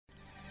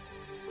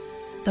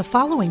The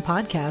following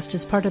podcast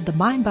is part of the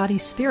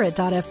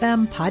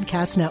MindBodySpirit.fm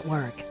podcast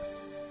network.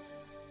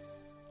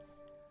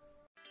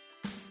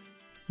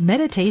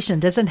 Meditation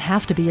doesn't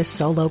have to be a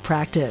solo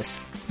practice.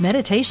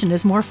 Meditation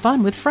is more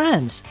fun with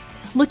friends.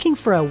 Looking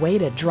for a way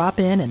to drop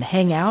in and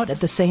hang out at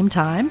the same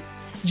time?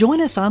 Join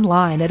us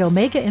online at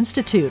Omega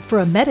Institute for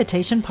a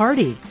meditation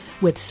party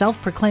with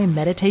self-proclaimed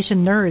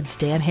meditation nerds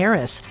Dan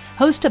Harris,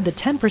 host of the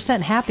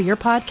 10% Happier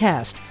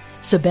podcast,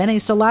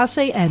 Sebene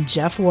Selassie, and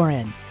Jeff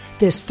Warren.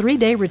 This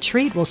 3-day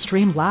retreat will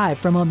stream live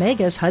from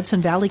Omega's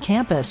Hudson Valley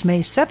campus May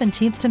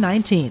 17th to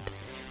 19th.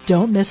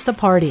 Don't miss the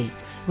party.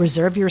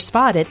 Reserve your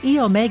spot at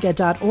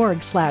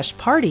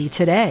eomega.org/party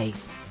today.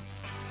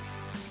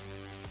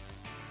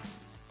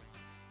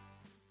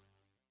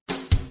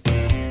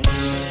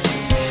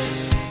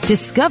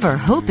 Discover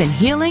hope and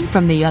healing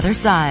from the other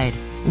side.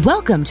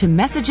 Welcome to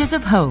Messages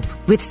of Hope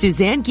with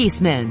Suzanne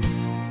Giesemann.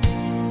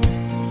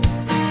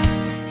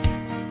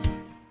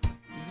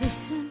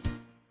 Listen,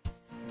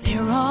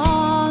 they're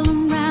all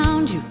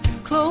around you,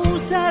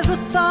 close as a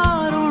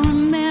thought or a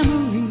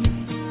memory.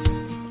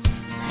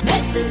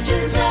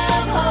 Messages of Hope.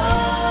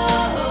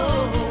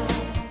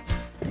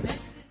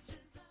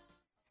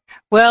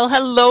 Well,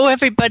 hello,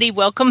 everybody.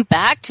 Welcome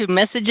back to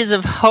Messages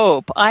of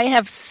Hope. I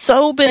have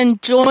so been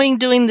enjoying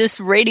doing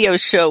this radio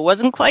show.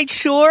 Wasn't quite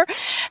sure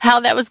how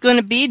that was going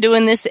to be,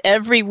 doing this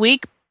every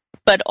week,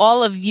 but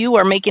all of you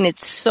are making it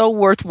so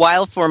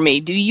worthwhile for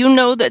me. Do you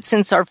know that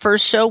since our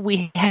first show,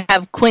 we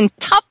have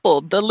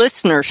quintupled the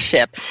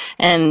listenership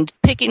and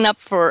picking up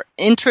for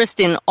interest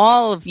in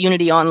all of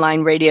Unity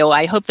Online Radio?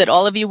 I hope that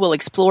all of you will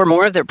explore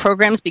more of their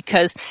programs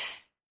because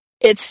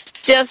it's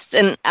just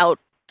an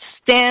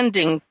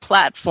outstanding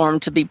platform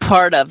to be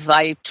part of.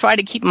 I try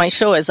to keep my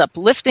show as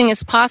uplifting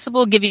as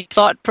possible, give you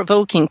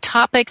thought-provoking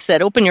topics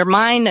that open your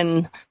mind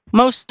and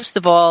most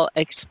of all,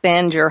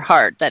 expand your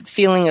heart, that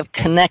feeling of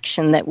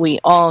connection that we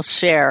all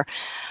share.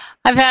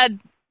 I've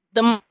had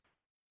the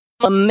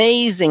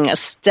amazing,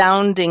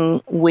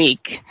 astounding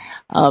week.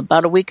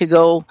 About a week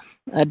ago,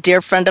 a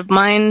dear friend of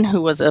mine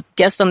who was a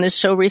guest on this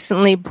show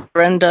recently,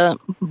 Brenda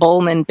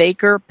Bowman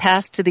Baker,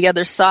 passed to the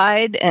other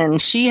side,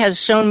 and she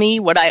has shown me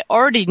what I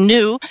already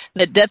knew,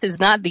 that death is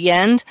not the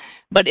end,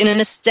 but in an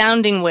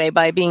astounding way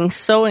by being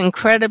so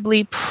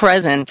incredibly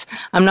present.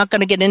 I'm not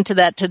going to get into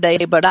that today,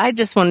 but I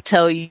just want to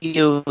tell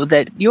you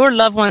that your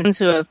loved ones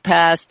who have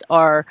passed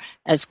are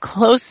as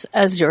close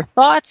as your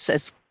thoughts,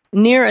 as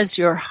near as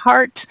your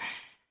heart.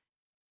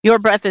 Your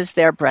breath is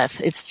their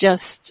breath. It's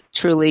just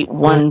truly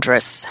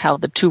wondrous how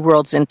the two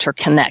worlds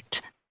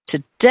interconnect.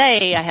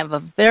 Today, I have a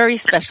very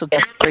special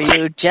guest for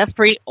you,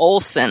 Jeffrey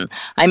Olson.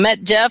 I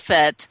met Jeff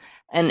at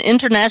an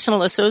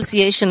International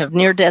Association of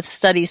Near-Death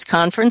Studies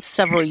conference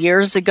several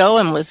years ago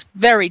and was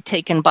very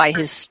taken by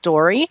his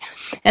story.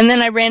 And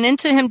then I ran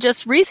into him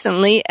just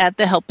recently at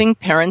the Helping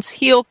Parents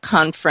Heal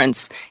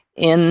conference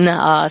in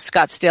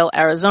Scottsdale,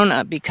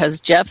 Arizona, because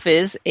Jeff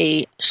is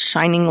a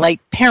shining light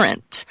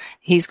parent.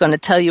 He's going to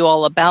tell you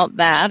all about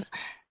that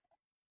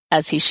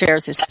as he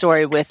shares his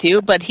story with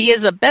you. But he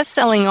is a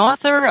best-selling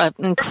author, an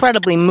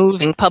incredibly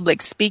moving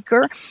public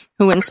speaker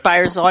who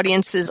inspires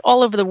audiences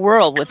all over the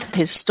world with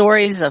his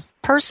stories of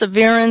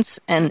perseverance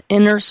and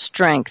inner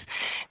strength.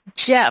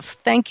 Jeff,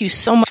 thank you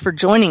so much for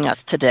joining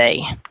us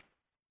today.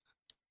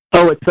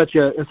 Oh, it's such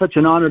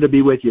an honor to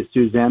be with you,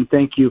 Suzanne.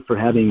 Thank you for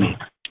having me.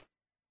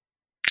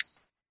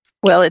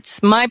 Well,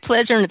 it's my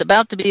pleasure, and it's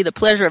about to be the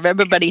pleasure of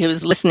everybody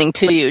who's listening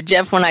to you.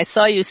 Jeff, when I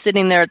saw you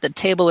sitting there at the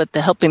table at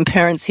the Helping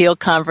Parents Heal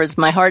conference,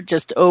 my heart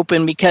just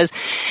opened because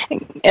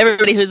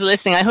everybody who's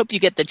listening, I hope you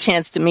get the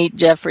chance to meet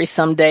Jeffrey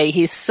someday.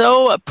 He's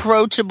so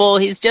approachable.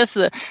 He's just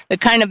the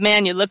kind of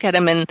man you look at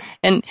him and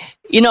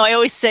you know, I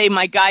always say,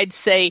 my guides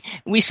say,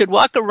 we should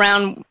walk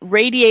around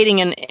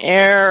radiating an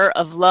air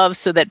of love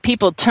so that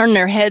people turn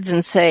their heads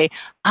and say,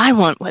 I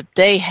want what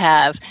they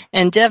have.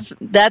 And Jeff,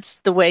 that's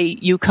the way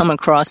you come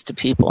across to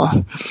people.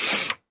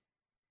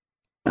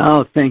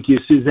 Oh, thank you,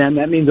 Suzanne.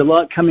 That means a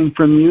lot coming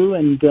from you,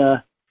 and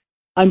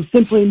I'm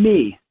simply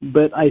me.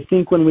 But I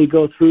think when we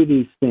go through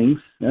these things,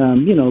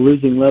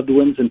 losing loved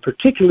ones, and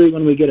particularly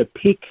when we get a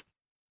peek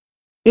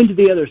into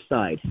the other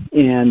side,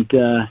 and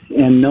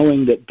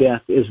knowing that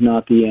death is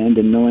not the end,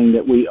 and knowing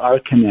that we are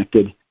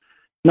connected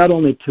not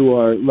only to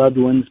our loved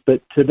ones,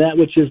 but to that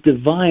which is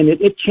divine,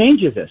 it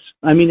changes us.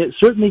 I mean, it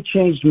certainly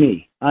changed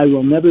me. I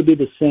will never be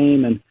the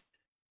same, and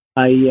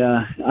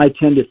I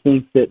tend to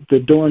think that the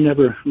door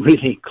never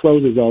really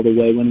closes all the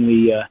way when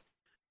we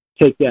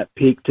take that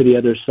peek to the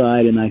other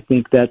side, and I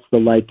think that's the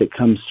light that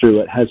comes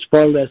through. It has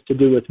far less to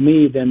do with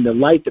me than the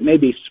light that may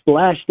be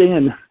splashed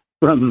in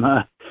from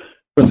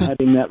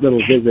having that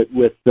little visit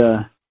with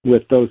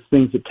those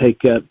things that take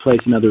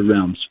place in other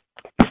realms.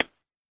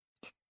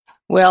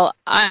 Well,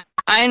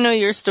 I know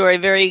your story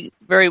very,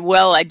 very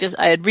well. I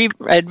had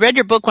read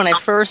your book when I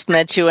first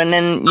met you, and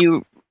then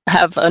you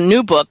have a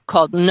new book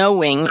called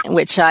Knowing,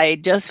 which I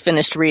just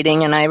finished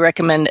reading, and I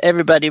recommend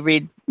everybody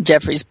read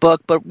Jeffrey's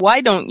book. But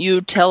why don't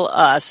you tell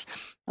us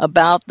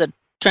about the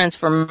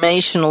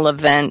transformational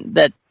event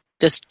that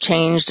just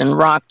changed and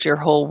rocked your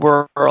whole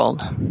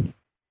world?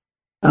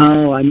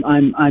 Oh,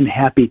 I'm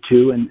happy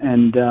to,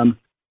 and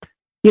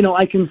you know,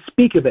 I can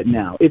speak of it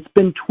now. It's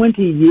been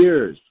 20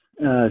 years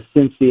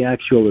since the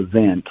actual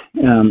event,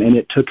 and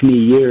it took me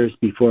years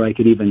before I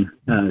could even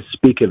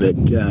speak of it,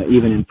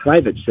 even in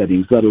private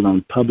settings, let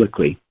alone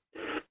publicly.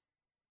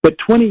 But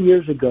 20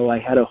 years ago, I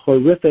had a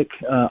horrific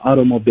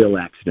automobile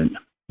accident.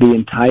 The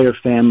entire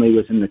family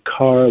was in the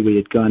car. We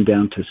had gone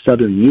down to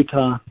southern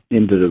Utah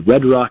into the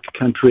Red Rock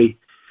country,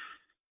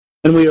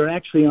 and we were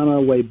actually on our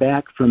way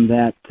back from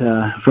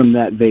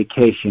that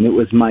vacation. It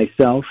was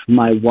myself,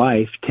 my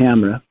wife,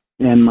 Tamara,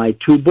 and my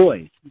two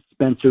boys,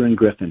 Spencer and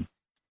Griffin.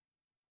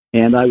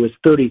 And I was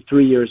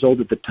 33 years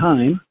old at the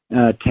time.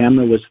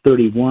 Tamara was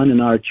 31,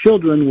 and our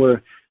children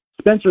were,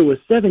 Spencer was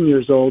 7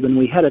 years old, and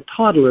we had a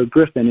toddler,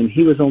 Griffin, and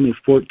he was only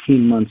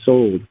 14 months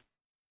old.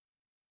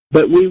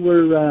 But we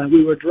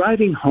were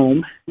driving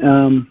home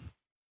on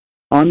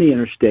the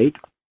interstate,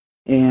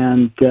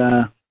 and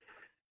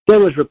there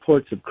was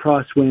reports of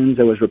crosswinds.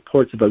 There was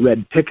reports of a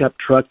red pickup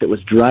truck that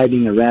was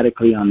driving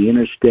erratically on the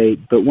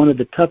interstate. But one of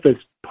the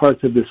toughest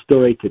parts of the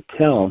story to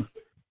tell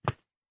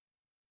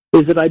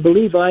is that I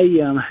believe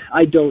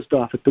I dozed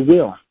off at the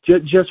wheel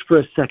just for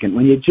a second,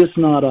 when you just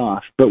nod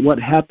off. But what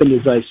happened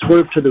is I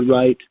swerved to the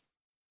right,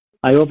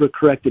 I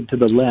overcorrected to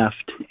the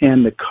left,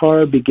 and the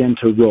car began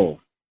to roll,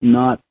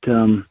 not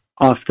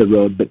off the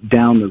road, but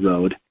down the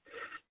road.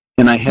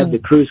 And I had the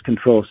cruise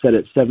control set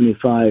at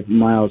 75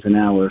 miles an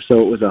hour, so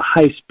it was a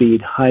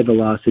high-speed,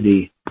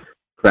 high-velocity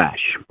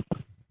crash.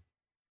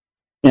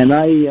 And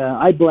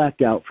I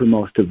blacked out for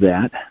most of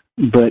that,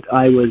 but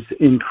I was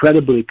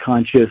incredibly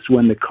conscious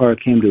when the car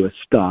came to a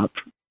stop.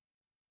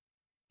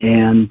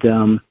 And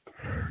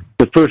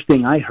the first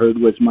thing I heard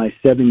was my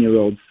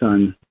 7-year-old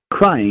son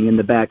crying in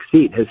the back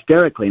seat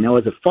hysterically. Now,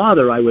 as a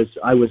father, I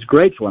was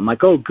grateful. I'm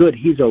like, oh, good,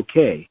 he's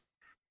okay.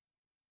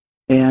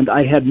 And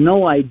I had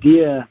no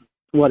idea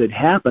what had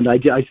happened.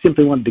 I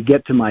simply wanted to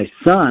get to my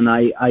son.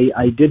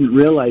 I didn't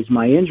realize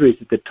my injuries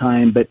at the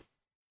time, but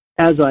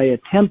as I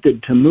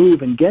attempted to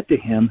move and get to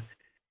him,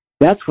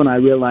 that's when I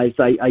realized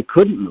I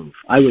couldn't move.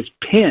 I was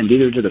pinned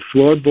either to the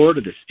floorboard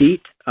or the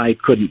seat. I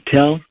couldn't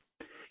tell.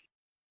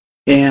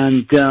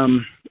 And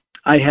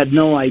I had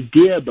no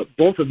idea, but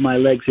both of my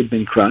legs had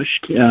been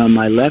crushed.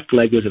 My left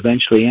leg was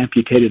eventually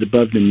amputated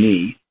above the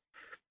knee.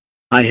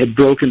 I had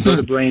broken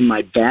vertebrae in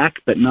my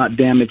back, but not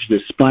damaged the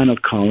spinal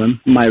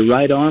column. My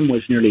right arm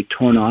was nearly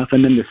torn off,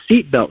 and then the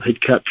seatbelt had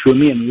cut through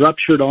me and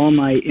ruptured all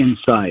my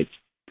insides.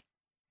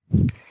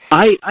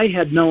 I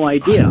had no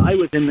idea. I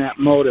was in that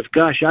mode of,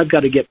 gosh, I've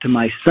got to get to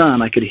my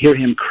son. I could hear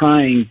him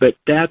crying, but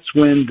that's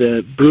when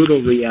the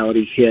brutal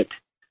reality hit,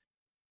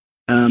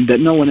 that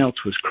no one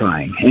else was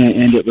crying.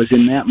 And it was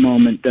in that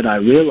moment that I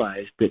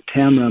realized that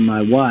Tamara,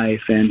 my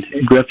wife, and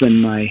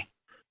Griffin, my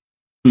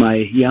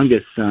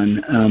youngest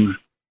son,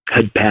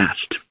 had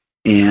passed.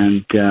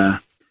 And boy,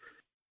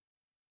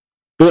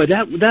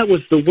 that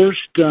was the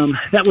worst.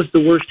 That was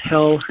the worst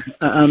hell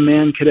a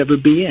man could ever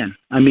be in.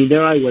 I mean,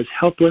 there I was,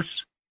 helpless.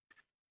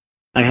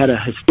 I had a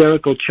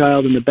hysterical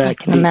child in the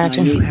back seat. I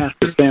knew half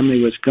the family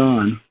was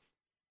gone,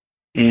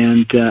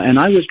 and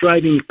I was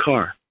driving the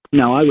car.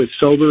 Now, I was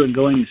sober and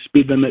going the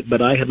speed limit,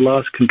 but I had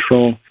lost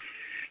control.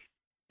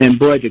 And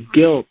boy, the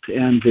guilt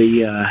and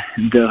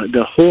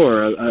the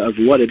horror of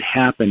what had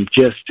happened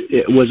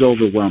it was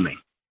overwhelming.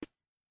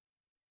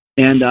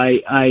 And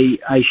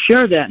I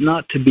share that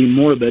not to be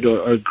morbid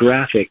or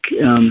graphic,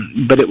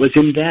 but it was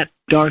in that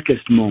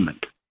darkest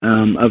moment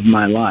of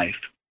my life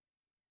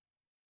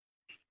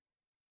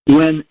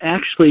when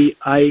actually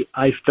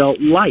I felt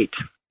light.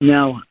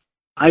 Now,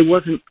 I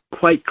wasn't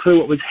quite clear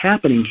what was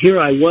happening. Here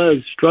I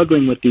was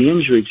struggling with the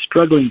injury,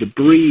 struggling to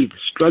breathe,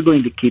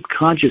 struggling to keep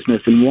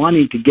consciousness, and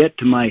wanting to get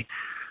to my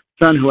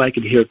son who I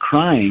could hear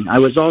crying. I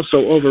was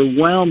also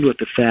overwhelmed with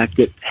the fact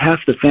that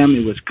half the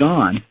family was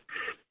gone.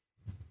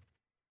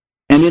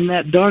 And in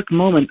that dark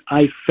moment,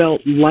 I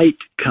felt light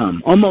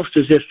come, almost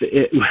as if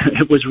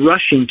it was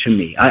rushing to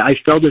me. I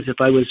felt as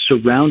if I was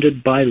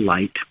surrounded by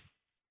light,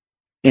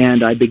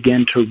 and I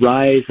began to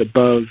rise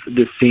above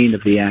the scene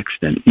of the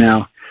accident.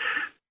 Now,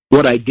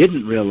 what I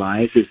didn't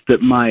realize is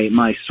that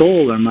my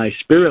soul or my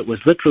spirit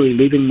was literally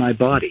leaving my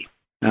body.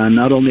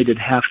 Not only did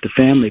half the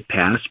family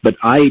pass, but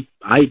I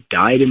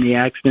died in the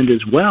accident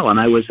as well, and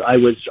I was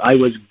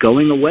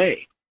going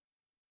away.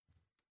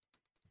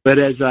 But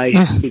as I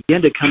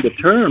began to come to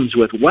terms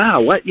with,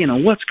 wow,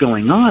 what's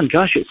going on?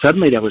 Gosh,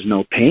 suddenly there was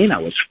no pain. I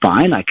was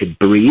fine. I could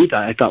breathe.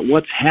 I thought,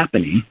 what's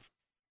happening?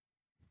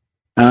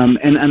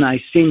 And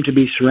I seemed to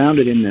be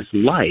surrounded in this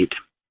light.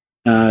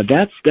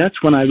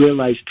 That's when I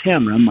realized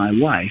Tamara, my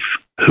wife,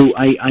 who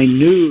I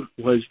knew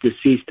was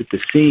deceased at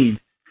the scene,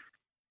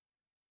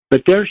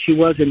 but there she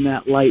was in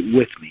that light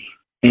with me,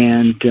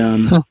 and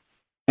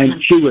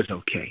she was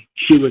okay.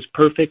 She was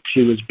perfect.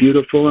 She was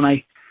beautiful,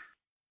 and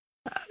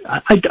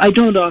I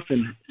don't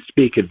often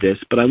speak of this,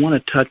 but I want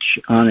to touch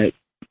on it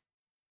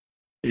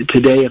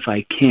today if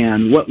I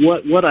can.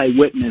 What I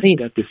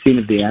witnessed at the scene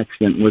of the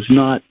accident was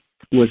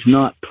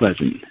not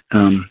pleasant.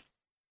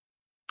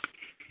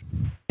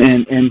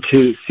 And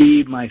to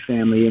see my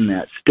family in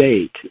that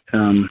state,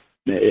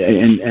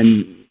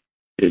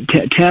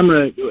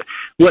 Tamara,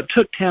 what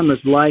took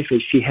Tamara's life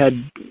is she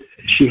had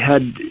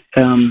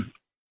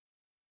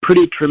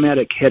pretty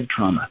traumatic head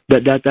trauma.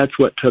 That's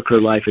what took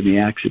her life in the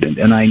accident,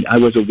 and I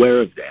was aware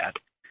of that.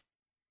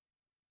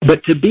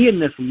 But to be in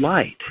this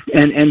light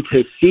and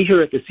to see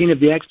her at the scene of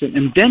the accident,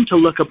 and then to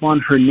look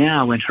upon her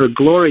now in her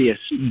glorious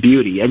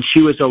beauty, and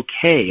she was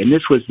okay, and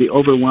this was the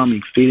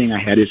overwhelming feeling I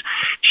had, is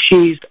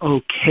she's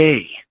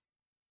okay.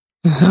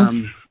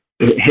 Mm-hmm.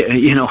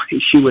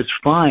 She was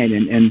fine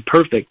and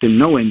perfect and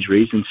no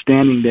injuries and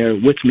standing there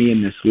with me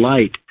in this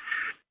light.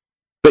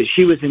 But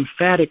she was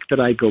emphatic that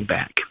I go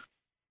back.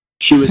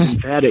 She was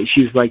emphatic.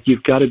 She's like,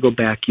 you've got to go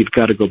back. You've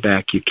got to go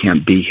back. You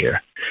can't be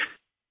here.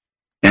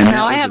 And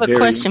now I have a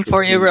question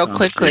for you real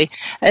quickly.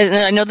 And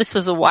I know this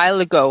was a while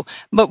ago,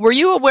 but were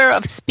you aware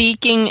of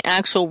speaking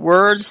actual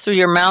words through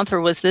your mouth, or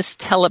was this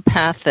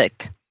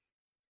telepathic?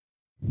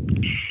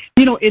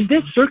 In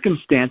this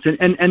circumstance,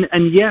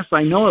 and yes,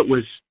 I know it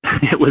was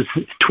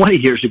 20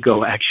 years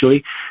ago,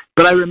 actually,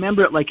 but I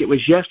remember it like it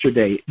was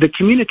yesterday. The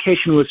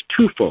communication was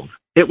twofold.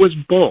 It was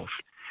both.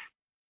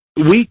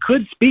 We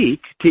could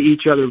speak to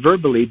each other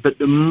verbally, but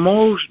the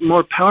more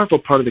powerful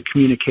part of the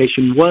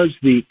communication was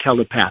the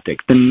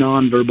telepathic, the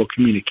nonverbal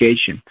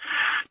communication.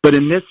 But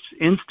in this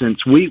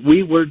instance,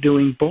 we were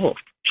doing both.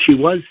 She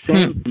was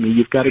saying to me,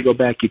 you've got to go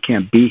back, you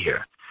can't be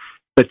here.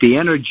 But the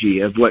energy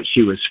of what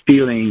she was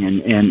feeling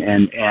and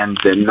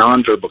the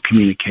nonverbal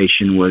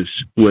communication was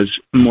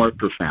more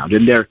profound.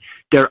 And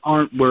there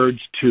aren't words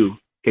to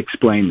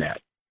explain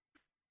that.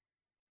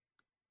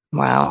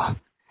 Wow.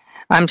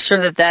 I'm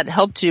sure that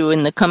helped you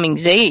in the coming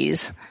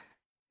days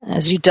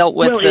as you dealt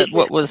with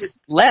what was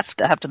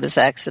left after this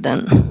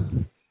accident.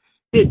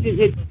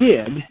 It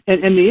did.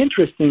 And the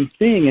interesting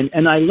thing,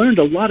 and I learned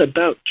a lot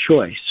about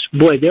choice.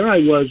 Boy, there I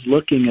was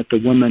looking at the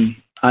woman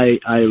I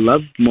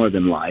loved more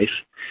than life.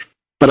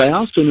 But I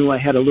also knew I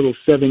had a little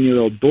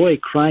 7-year-old boy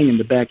crying in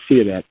the back seat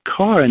of that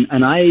car, and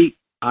I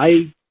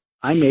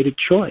made a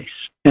choice.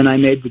 And I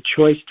made the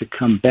choice to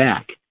come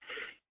back.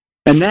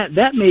 And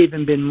that may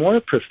even been more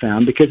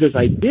profound, because as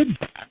I did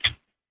that,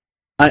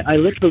 I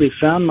literally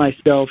found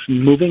myself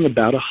moving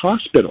about a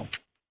hospital.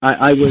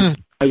 I was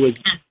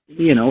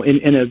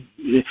in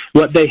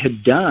what they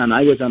had done.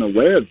 I was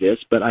unaware of this,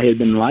 but I had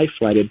been life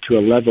flighted to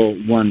a level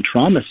 1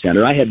 trauma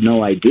center. I had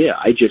no idea.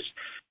 I just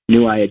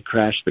knew I had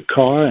crashed the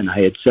car, and I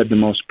had said the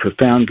most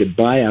profound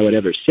goodbye I would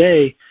ever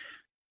say.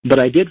 But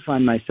I did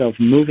find myself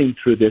moving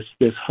through this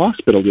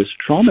hospital, this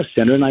trauma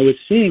center, and I was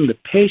seeing the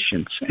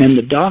patients and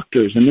the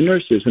doctors and the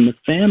nurses and the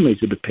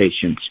families of the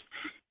patients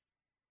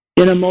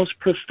in a most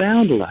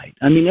profound light.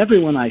 I mean,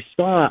 everyone I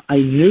saw, I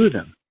knew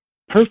them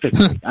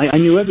perfectly. I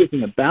knew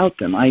everything about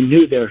them. I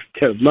knew their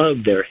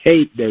love, their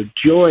hate, their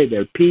joy,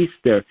 their peace,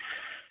 their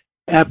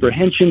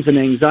apprehensions and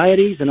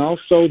anxieties, and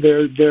also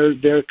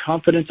their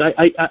confidence.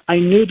 I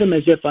knew them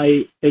as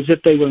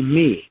if they were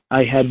me.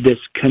 I had this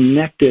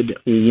connected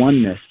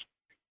oneness.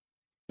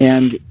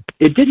 And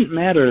it didn't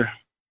matter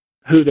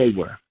who they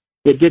were.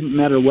 It didn't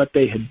matter what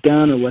they had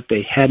done or what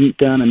they hadn't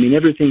done. I mean,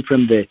 everything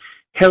from the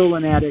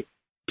heroin addict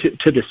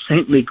to the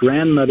saintly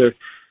grandmother,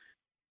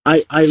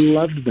 I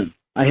loved them.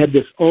 I had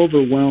this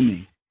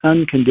overwhelming,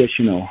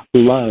 unconditional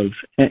love,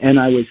 and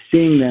I was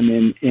seeing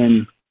them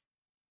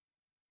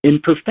in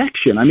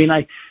perfection. I mean,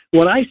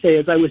 what I say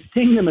is I was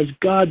seeing them as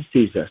God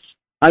sees us.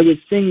 I was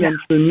seeing them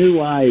through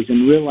new eyes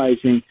and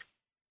realizing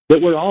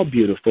that we're all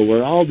beautiful,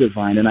 we're all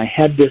divine, and I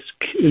had this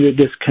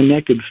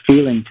connected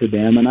feeling to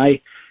them. And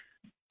I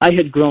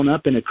had grown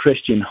up in a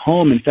Christian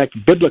home. In fact, a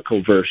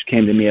biblical verse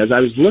came to me as I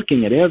was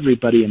looking at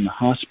everybody in the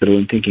hospital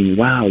and thinking,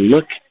 wow,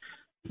 look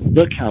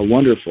how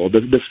wonderful.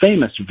 The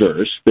famous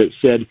verse that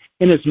said,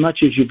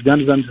 inasmuch as you've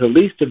done it unto the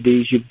least of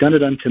these, you've done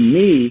it unto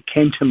me,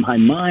 came to my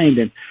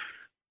mind.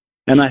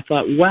 And I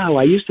thought, wow,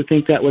 I used to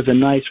think that was a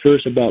nice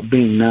verse about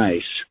being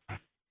nice.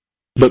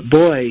 But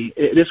boy,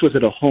 this was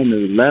at a whole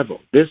new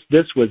level. This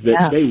was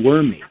that they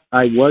were me.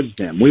 I was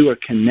them. We were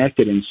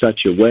connected in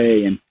such a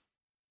way. And,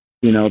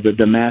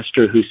 the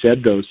master who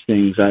said those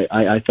things,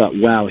 I thought,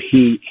 wow,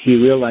 he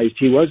realized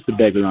he was the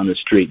beggar on the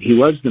street. He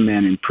was the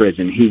man in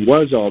prison. He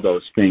was all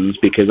those things,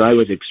 because I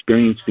was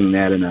experiencing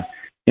that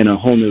in a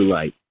whole new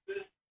light.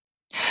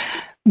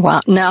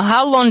 Wow. Now,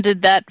 how long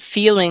did that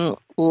feeling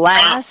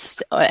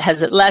last?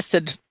 Has it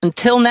lasted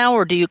until now,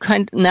 or do you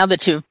now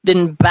that you've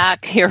been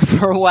back here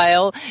for a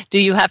while, do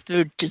you have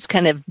to just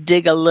kind of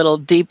dig a little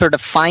deeper to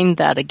find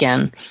that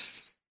again?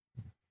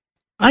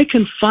 I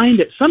can find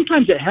it.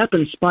 Sometimes it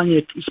happens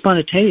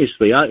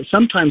spontaneously.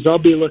 Sometimes I'll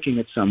be looking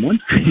at someone,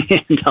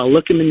 and I'll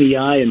look them in the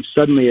eye, and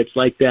suddenly it's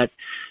like that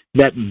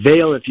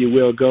veil, if you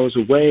will, goes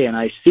away, and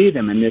I see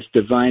them in this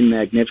divine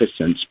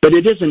magnificence. But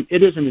it isn't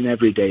an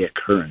everyday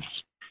occurrence.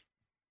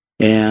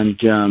 And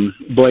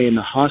boy, in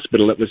the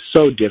hospital, it was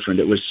so different.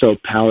 It was so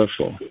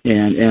powerful.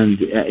 And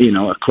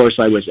of course,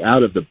 I was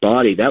out of the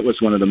body. That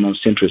was one of the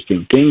most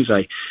interesting things.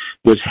 I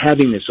was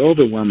having this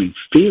overwhelming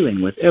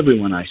feeling with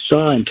everyone I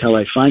saw, until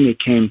I finally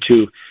came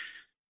to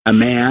a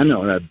man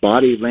or a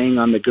body laying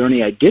on the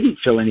gurney I didn't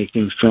feel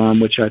anything from,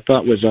 which I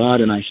thought was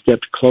odd, and I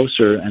stepped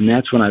closer, and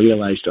that's when I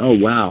realized, oh,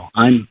 wow,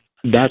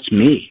 that's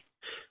me.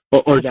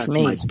 Or that's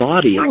me. My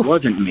body. It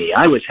wasn't me.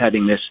 I was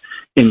having this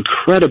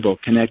incredible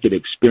connected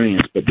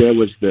experience, but there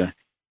was the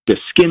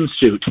skin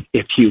suit,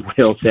 if you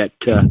will, that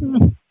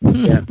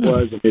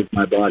was and is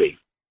my body.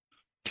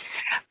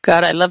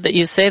 God, I love that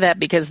you say that,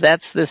 because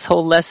that's this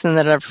whole lesson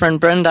that our friend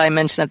Brenda I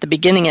mentioned at the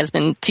beginning has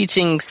been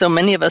teaching so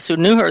many of us who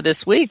knew her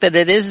this week, that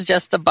it is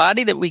just a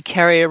body that we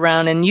carry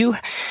around. And you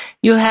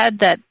had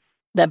that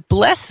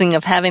blessing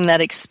of having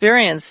that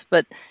experience.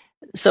 But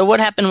so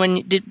what happened when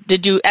you,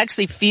 did you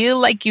actually feel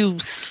like you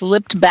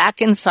slipped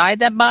back inside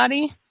that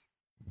body?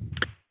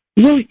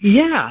 Well,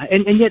 yeah,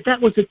 and yet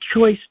that was a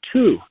choice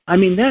too. I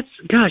mean,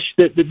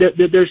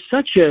 there's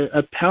such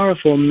a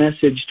powerful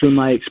message through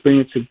my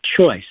experience of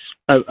choice.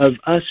 Of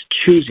us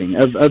choosing,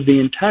 of the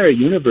entire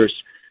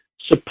universe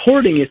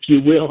supporting, if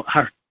you will,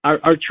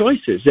 our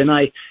choices. And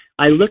I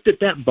looked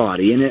at that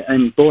body,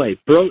 and boy,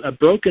 a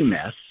broken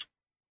mess,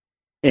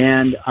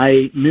 and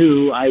I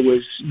knew I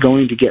was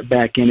going to get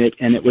back in it,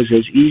 and it was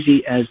as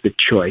easy as the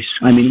choice.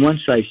 I mean,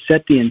 once I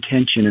set the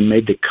intention and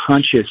made the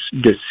conscious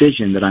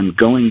decision that I'm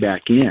going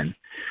back in,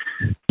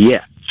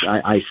 yes,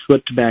 I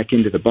slipped back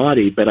into the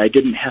body, but I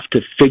didn't have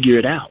to figure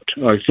it out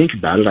or think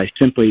about it. I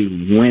simply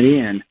went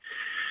in.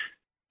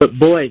 But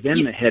boy,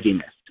 then the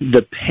heaviness,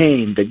 the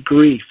pain, the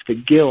grief, the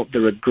guilt, the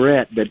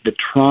regret, the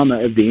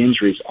trauma of the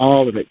injuries,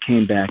 all of it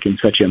came back in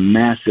such a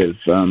massive,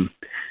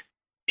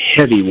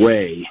 heavy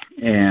way.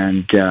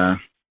 And,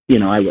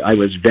 I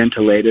was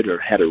ventilated or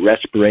had a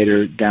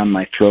respirator down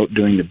my throat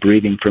doing the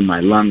breathing from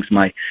my lungs.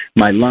 My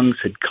lungs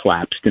had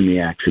collapsed in the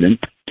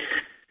accident.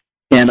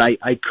 And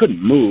I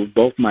couldn't move.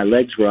 Both my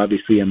legs were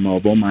obviously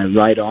immobile. My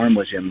right arm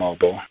was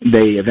immobile.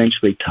 They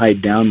eventually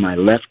tied down my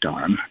left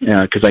arm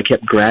because I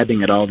kept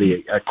grabbing at all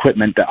the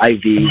equipment, the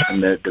IV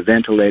and the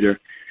ventilator.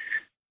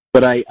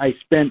 But I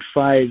spent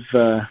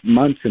 5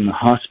 months in the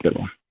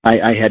hospital.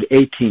 I had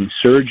 18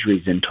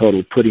 surgeries in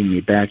total putting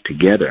me back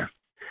together.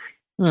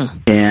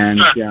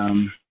 And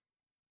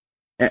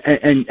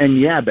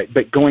yeah,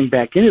 but going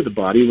back into the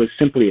body was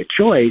simply a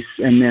choice.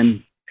 And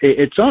then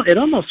it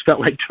almost felt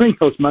like during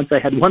those months I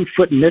had one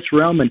foot in this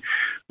realm and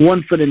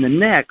one foot in the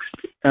next.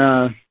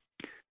 But,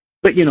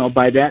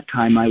 by that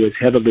time I was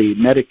heavily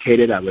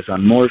medicated. I was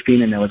on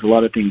morphine, and there was a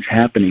lot of things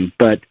happening.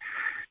 But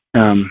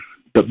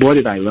boy,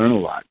 did I learn a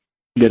lot.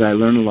 Did I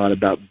learn a lot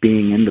about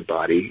being in the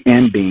body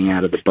and being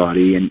out of the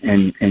body,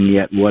 and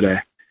yet what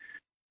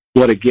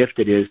a gift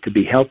it is to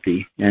be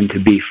healthy and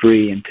to be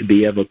free and to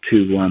be able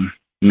to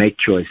make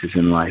choices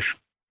in life.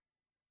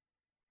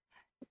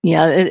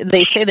 Yeah,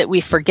 they say that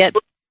we forget.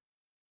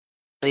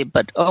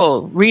 But,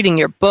 reading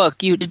your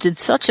book, you did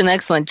such an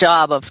excellent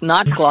job of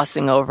not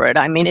glossing over it.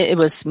 I mean, it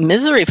was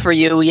misery for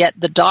you, yet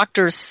the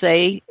doctors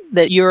say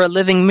that you're a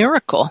living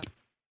miracle.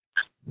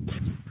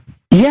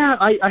 Yeah,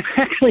 I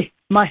actually,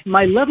 my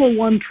level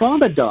 1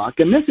 trauma doc,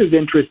 and this is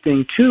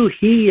interesting too,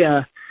 he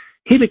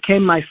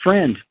became my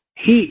friend.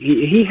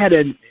 He had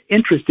an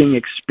interesting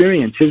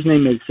experience. His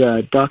name is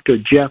Dr.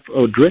 Jeff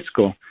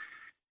O'Driscoll.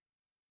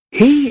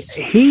 He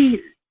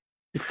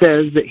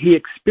says that he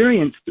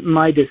experienced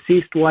my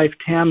deceased wife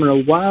Tamara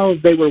while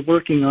they were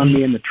working on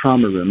me in the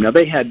trauma room. Now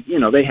they had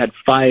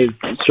 5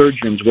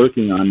 surgeons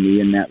working on me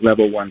in that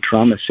level 1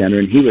 trauma center,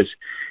 and he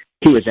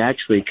was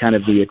actually kind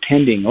of the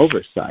attending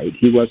oversight.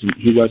 He wasn't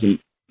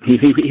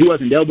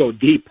elbow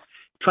deep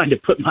trying to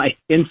put my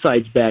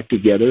insides back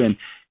together. And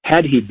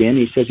had he been,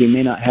 he says he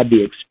may not have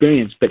the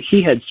experience, but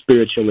he had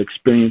spiritual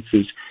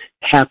experiences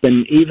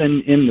happen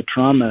even in the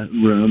trauma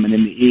room and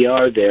in the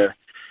ER there,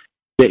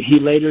 that he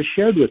later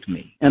shared with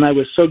me. And I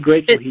was so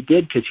grateful he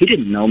did, because he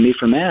didn't know me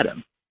from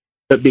Adam.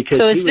 But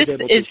because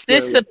is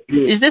this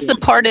the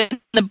part in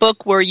the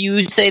book where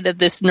you say that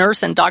this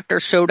nurse and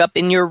doctor showed up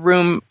in your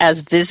room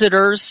as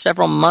visitors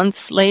several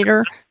months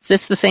later? Is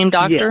this the same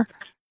doctor? Yeah.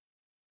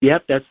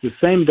 Yep, that's the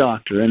same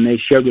doctor, and they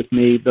shared with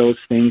me those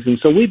things, and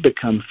so we've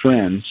become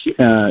friends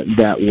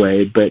that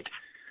way. But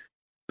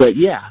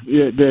yeah,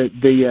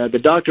 the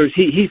doctors,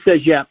 he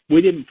says, yeah,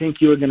 we didn't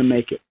think you were going to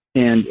make it,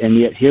 and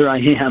yet here I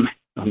am.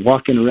 I'm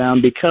walking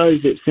around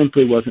because it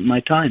simply wasn't my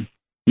time.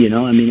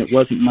 It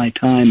wasn't my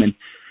time. And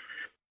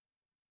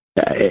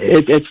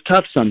it's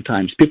tough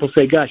sometimes. People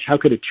say, gosh, how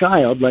could a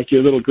child like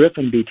your little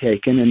Griffin be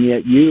taken, and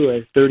yet you,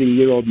 a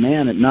 30-year-old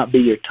man, it not be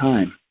your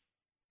time?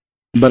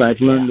 But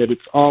I've learned that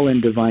it's all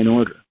in divine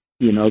order,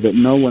 that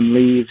no one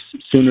leaves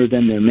sooner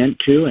than they're meant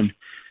to.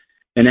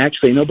 And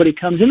actually, nobody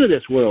comes into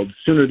this world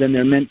sooner than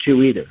they're meant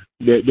to either.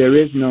 There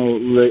is no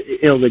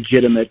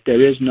illegitimate,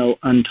 there is no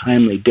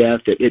untimely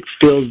death. It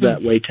feels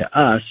that way to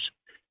us,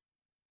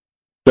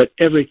 but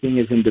everything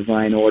is in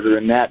divine order,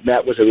 and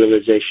that was a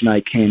realization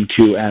I came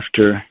to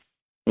after,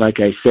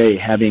 like I say,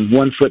 having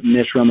one foot in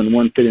this realm and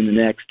one foot in the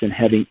next, and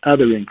having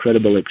other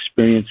incredible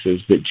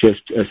experiences that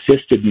just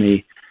assisted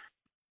me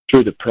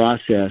through the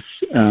process.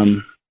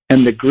 And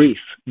the grief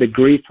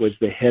was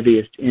the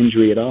heaviest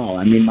injury at all.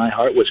 I mean, my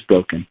heart was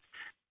broken.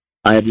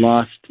 I had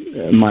lost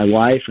my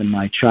wife and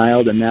my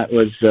child, and that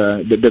was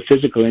the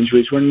physical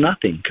injuries were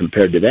nothing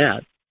compared to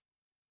that.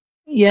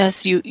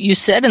 Yes, you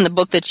said in the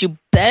book that you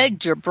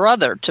begged your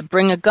brother to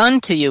bring a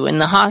gun to you in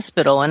the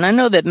hospital, and I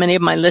know that many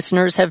of my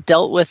listeners have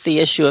dealt with the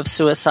issue of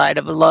suicide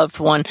of a loved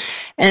one,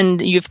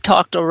 and you've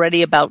talked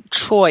already about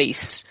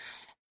choice.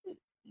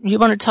 You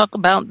want to talk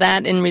about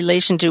that in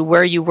relation to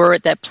where you were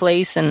at that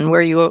place and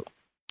where you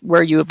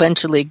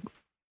eventually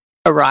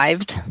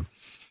arrived?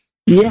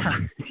 Yeah,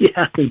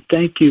 and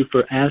thank you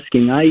for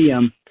asking.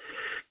 I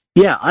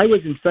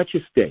was in such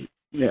a state,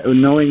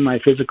 knowing my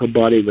physical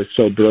body was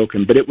so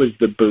broken, but it was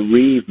the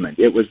bereavement,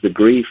 it was the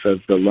grief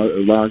of the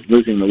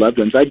losing the loved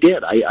ones.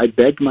 I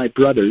begged my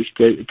brothers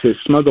to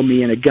smuggle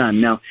me in a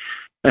gun. Now,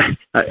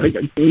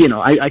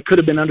 I could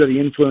have been under the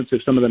influence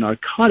of some of the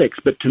narcotics,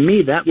 but to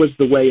me that was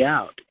the way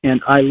out.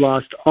 And I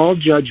lost all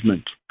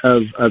judgment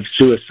of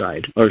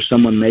suicide or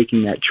someone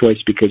making that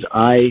choice, because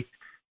I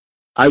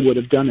would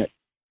have done it.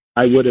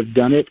 I would have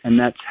done it, and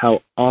that's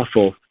how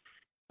awful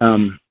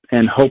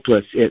and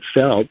hopeless it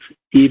felt,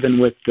 even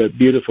with the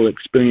beautiful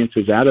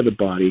experiences out of the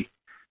body.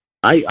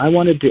 I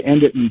wanted to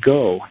end it and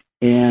go.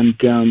 And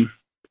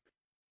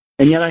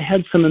yet I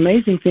had some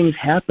amazing things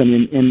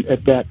happen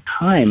at that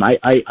time.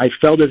 I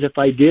felt as if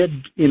I did,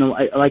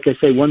 like I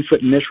say, one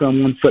foot in this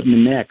realm, one foot in the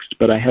next,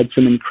 but I had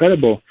some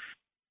incredible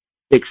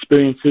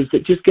experiences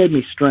that just gave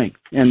me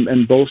strength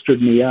and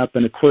bolstered me up.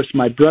 And, of course,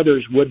 my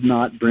brothers would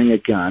not bring a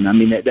gun. I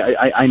mean,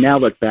 I now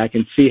look back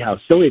and see how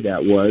silly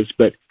that was,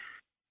 but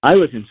I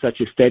was in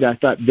such a state, I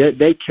thought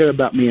they care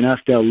about me enough,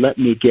 they'll let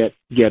me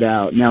get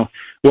out. Now,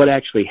 what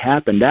actually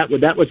happened, that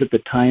was at the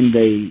time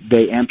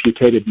they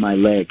amputated my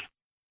leg.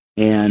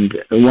 And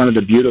one of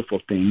the beautiful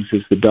things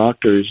is the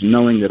doctors,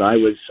 knowing that I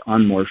was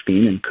on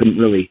morphine and couldn't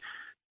really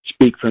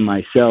speak for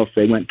myself,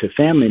 they went to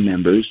family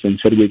members and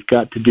said, we've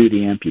got to do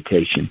the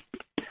amputation.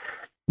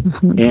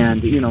 Mm-hmm.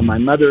 And, my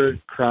mother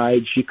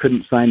cried. She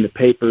couldn't sign the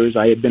papers.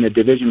 I had been a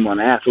Division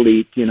I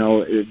athlete.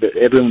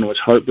 Everyone was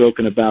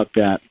heartbroken about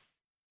that.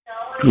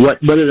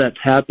 Whether that's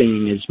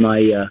happening is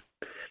my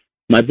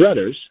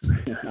brothers.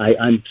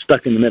 I'm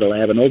stuck in the middle. I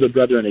have an older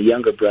brother and a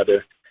younger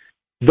brother.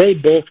 They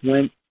both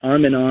went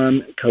arm in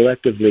arm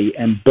collectively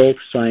and both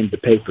signed the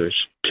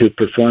papers to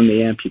perform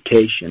the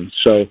amputation.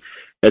 So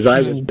as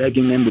I was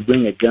begging them to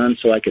bring a gun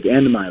so I could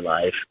end my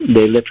life,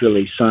 they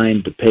literally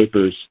signed the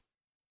papers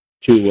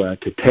to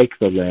take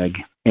the leg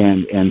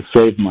and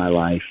save my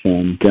life.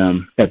 And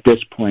at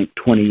this point,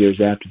 20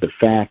 years after the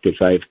fact,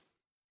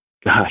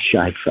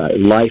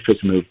 life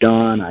has moved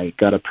on. I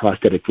got a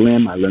prosthetic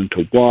limb. I learned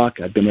to walk.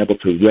 I've been able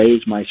to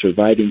raise my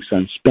surviving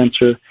son,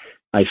 Spencer.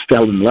 I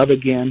fell in love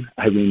again.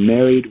 I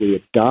remarried. We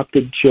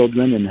adopted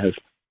children and have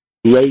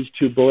raised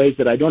two boys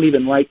that I don't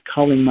even like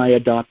calling my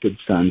adopted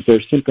sons.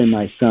 They're simply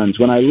my sons.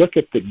 When I look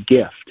at the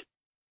gift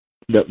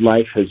that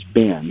life has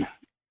been,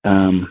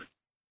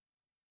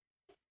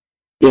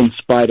 in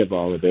spite of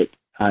all of it,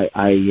 I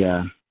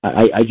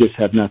just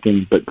have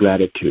nothing but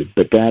gratitude.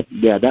 But that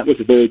was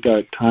a very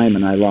dark time,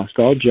 and I lost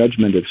all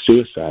judgment of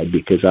suicide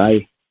because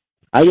I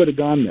would have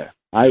gone there.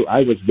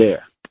 I was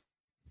there.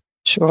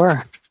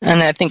 Sure.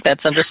 And I think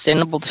that's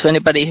understandable to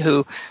anybody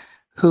who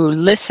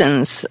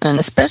listens, and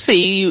especially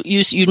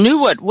you knew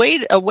what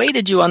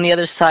awaited you on the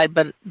other side,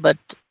 but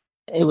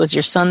it was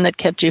your son that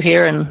kept you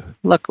here, and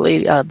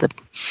luckily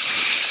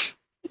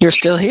you're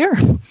still here.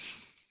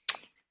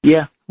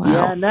 Yeah. Wow.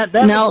 Yeah, and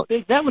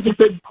that was a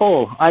big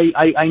pull.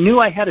 I knew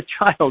I had a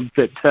child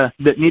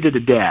that needed a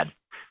dad,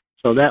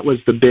 so that was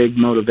the big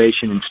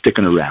motivation in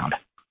sticking around.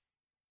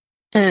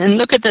 And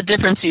look at the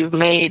difference you've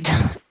made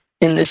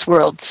in this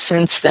world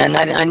since then.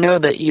 I know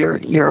that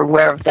you're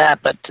aware of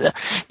that, but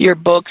your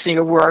books and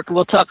your work.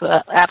 We'll talk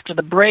after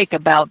the break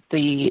about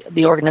the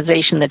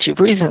organization that you've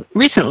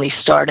recently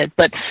started.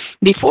 But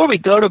before we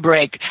go to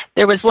break,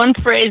 there was one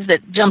phrase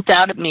that jumped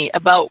out at me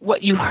about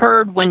what you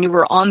heard when you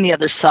were on the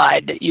other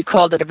side. You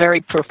called it a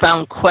very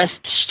profound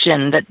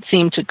question that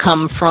seemed to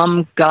come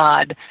from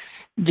God.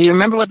 Do you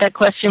remember what that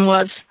question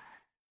was?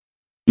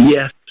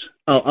 Yes,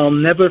 I'll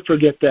never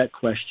forget that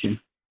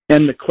question.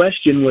 And the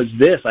question was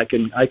this, I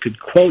could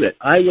quote it.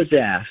 I was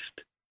asked,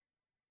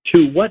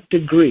 to what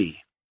degree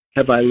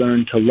have I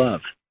learned to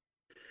love?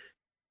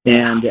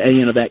 And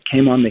that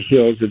came on the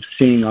heels of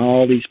seeing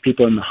all these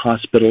people in the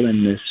hospital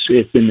in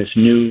this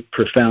new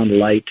profound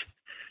light.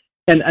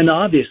 And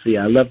obviously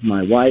I loved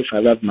my wife, I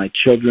loved my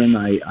children,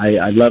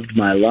 I loved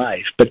my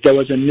life, but there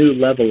was a new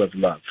level of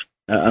love,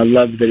 a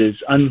love that is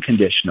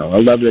unconditional, a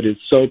love that is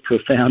so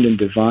profound and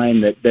divine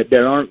that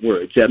there aren't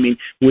words. I mean,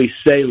 we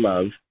say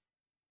love,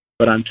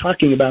 but I'm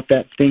talking about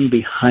that thing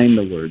behind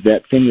the word,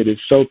 that thing that is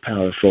so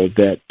powerful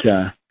that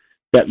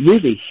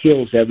really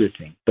heals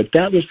everything. But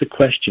that was the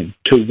question.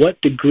 To what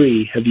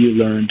degree have you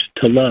learned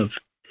to love?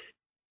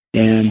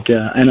 And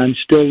I'm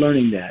still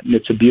learning that, and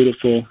it's a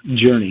beautiful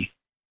journey.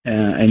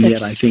 And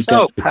yet I think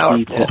so that's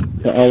the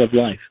key to all of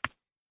life.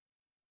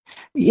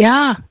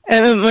 Yeah.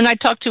 When I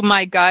talk to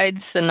my guides,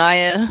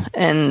 Sanaya,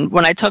 and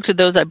when I talk to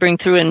those I bring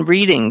through in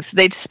readings,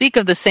 they speak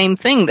of the same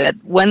thing, that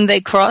when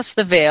they cross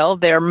the veil,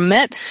 they're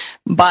met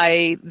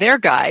by their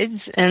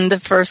guides, and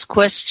the first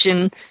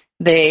question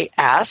they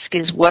ask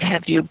is, what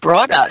have you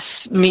brought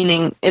us?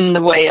 Meaning in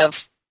the way of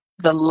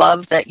the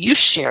love that you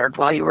shared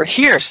while you were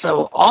here.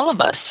 So all of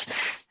us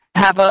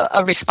have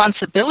a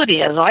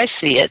responsibility, as I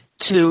see it,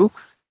 to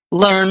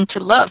learn to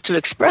love, to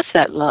express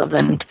that love.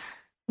 And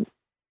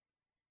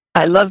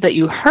I love that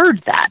you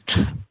heard that.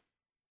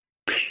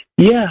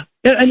 Yeah,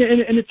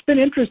 and it's been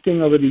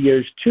interesting over the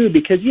years, too,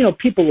 because,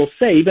 people will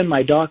say, even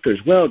my doctors,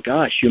 well,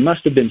 gosh, you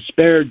must have been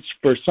spared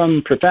for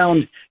some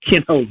profound,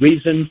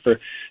 reason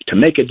to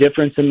make a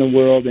difference in the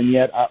world, and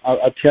yet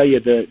I'll tell you,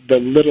 the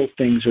little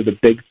things are the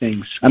big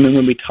things. I mean,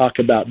 when we talk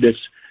about this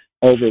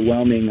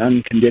overwhelming,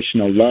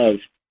 unconditional love,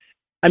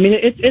 I mean,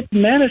 it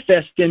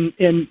manifests in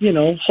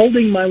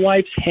holding my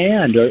wife's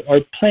hand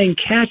or playing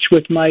catch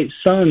with my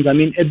sons. I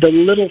mean, the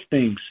little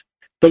things,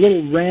 the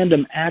little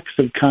random acts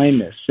of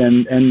kindness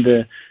and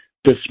the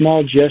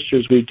small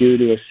gestures we do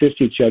to assist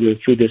each other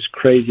through this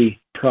crazy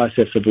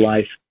process of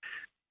life.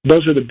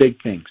 Those are the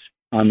big things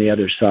on the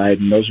other side,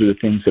 and those are the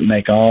things that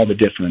make all the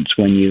difference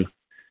when you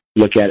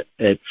look at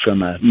it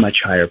from a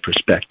much higher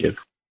perspective.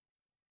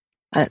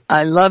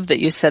 I love that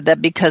you said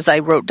that, because I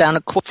wrote down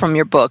a quote from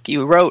your book.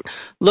 You wrote,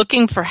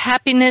 "Looking for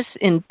happiness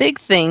in big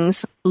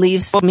things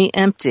leaves me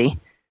empty.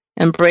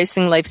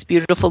 Embracing life's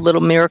beautiful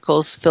little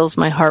miracles fills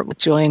my heart with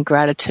joy and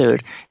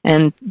gratitude."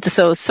 And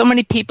so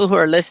many people who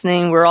are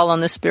listening, we're all on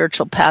the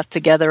spiritual path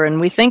together, and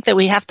we think that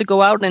we have to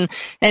go out and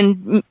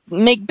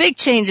make big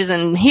changes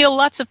and heal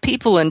lots of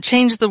people and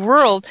change the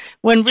world,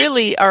 when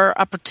really our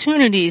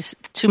opportunities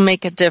to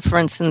make a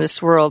difference in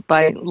this world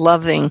by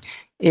loving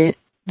it,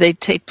 they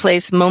take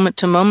place moment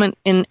to moment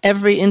in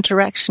every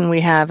interaction we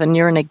have, and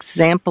you're an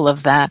example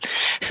of that.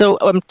 So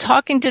I'm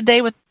talking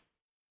today with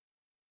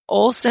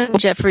Olson,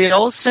 Jeffrey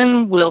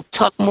Olson. We'll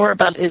talk more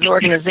about his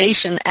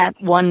organization at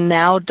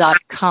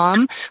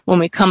onenow.com when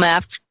we come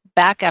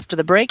back after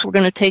the break. We're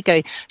going to take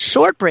a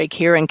short break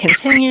here and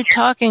continue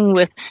talking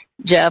with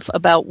Jeff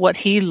about what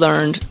he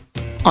learned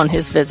on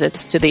his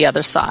visits to the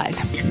other side.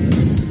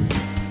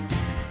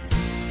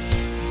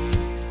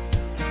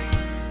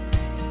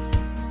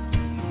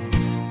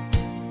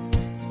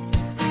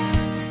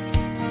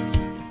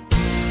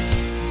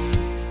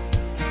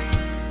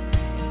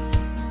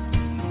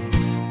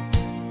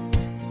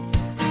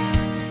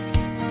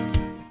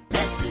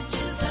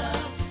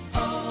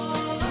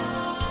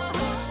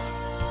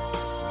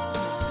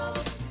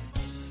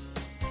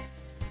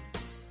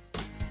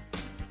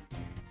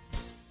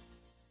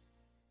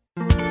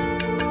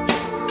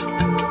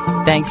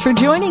 Thanks for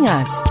joining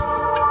us.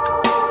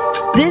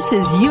 This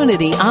is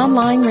Unity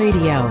Online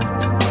Radio,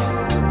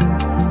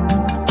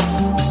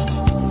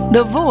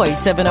 the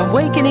voice of an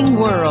awakening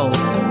world.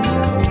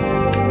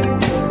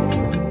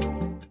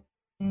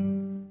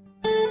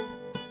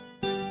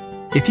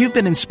 If you've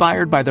been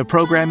inspired by the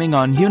programming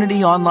on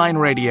Unity Online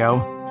Radio,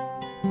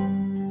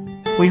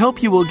 we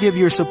hope you will give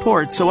your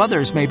support so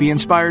others may be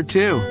inspired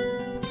too.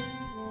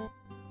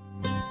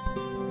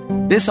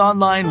 This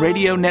online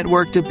radio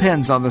network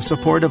depends on the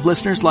support of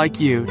listeners like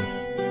you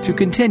to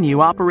continue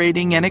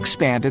operating and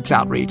expand its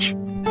outreach.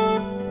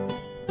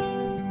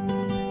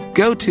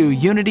 Go to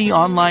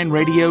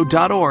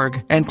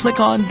unityonlineradio.org and click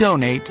on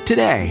Donate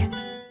today.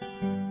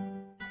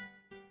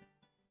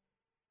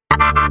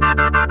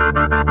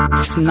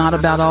 It's not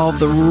about all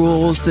the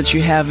rules that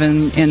you have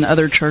in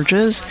other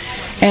churches,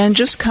 and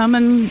just come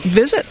and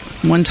visit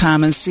one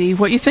time and see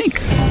what you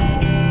think.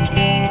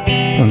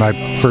 When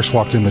I first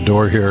walked in the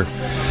door here,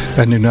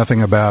 I knew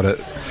nothing about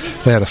it.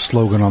 They had a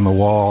slogan on the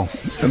wall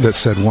that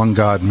said, "One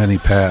God, many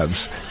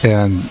paths."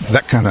 And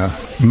that kind of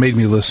made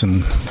me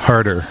listen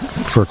harder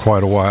for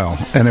quite a while.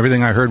 And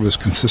everything I heard was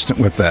consistent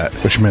with that,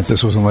 which meant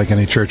this wasn't like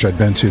any church I'd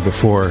been to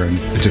before, and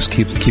it just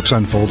keeps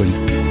unfolding.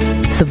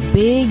 The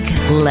big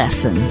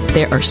lesson,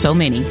 there are so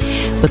many,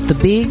 but the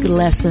big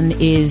lesson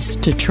is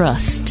to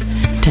trust,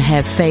 to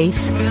have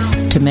faith,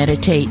 to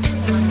meditate,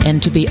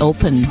 and to be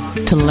open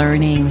to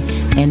learning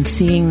and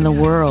seeing the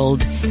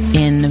world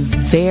in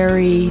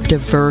very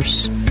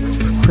diverse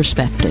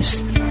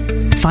perspectives.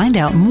 Find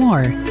out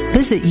more.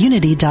 Visit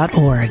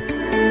unity.org.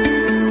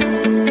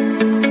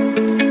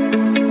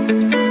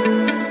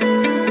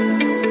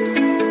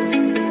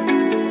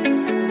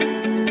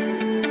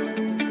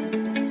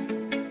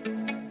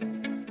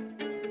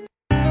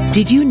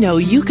 Did you know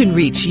you can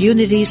reach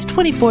Unity's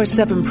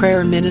 24/7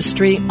 prayer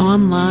ministry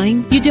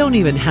online? You don't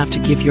even have to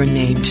give your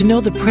name to know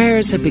the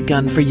prayers have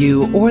begun for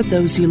you or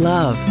those you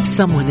love.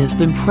 Someone has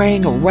been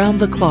praying around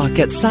the clock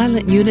at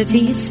Silent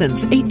Unity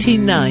since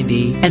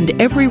 1890, and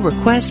every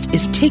request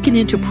is taken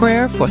into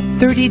prayer for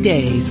 30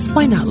 days.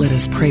 Why not let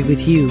us pray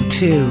with you,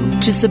 too?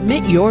 To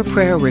submit your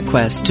prayer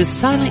request to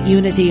Silent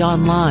Unity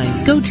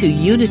online, go to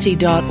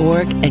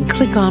unity.org and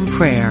click on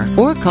prayer,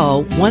 or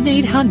call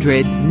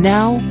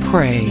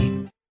 1-800-NOW-PRAY.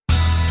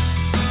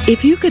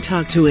 If you could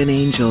talk to an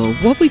angel,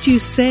 what would you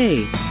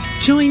say?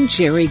 Join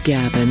Jerry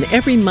Gavin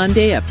every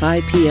Monday at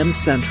 5 p.m.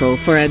 Central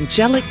for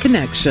Angelic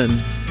Connection.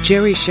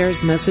 Jerry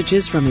shares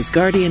messages from his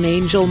guardian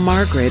angel,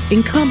 Margaret,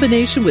 in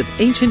combination with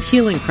ancient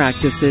healing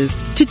practices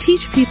to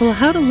teach people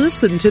how to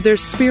listen to their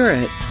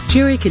spirit.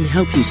 Jerry can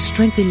help you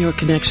strengthen your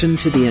connection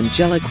to the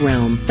angelic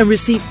realm and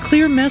receive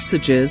clear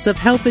messages of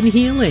help and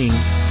healing.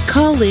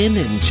 Call in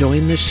and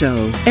join the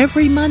show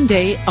every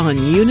Monday on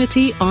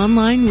Unity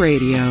Online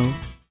Radio.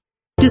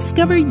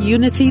 Discover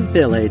Unity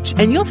Village,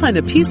 and you'll find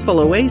a peaceful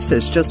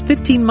oasis just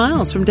 15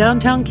 miles from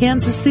downtown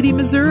Kansas City,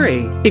 Missouri.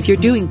 If you're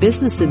doing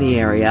business in the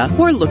area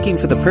or looking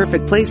for the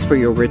perfect place for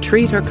your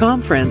retreat or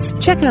conference,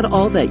 check out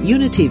all that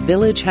Unity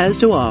Village has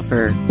to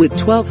offer. With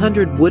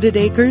 1,200 wooded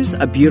acres,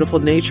 a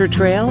beautiful nature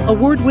trail,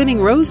 award-winning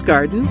rose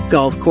garden,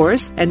 golf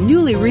course, and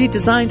newly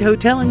redesigned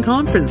hotel and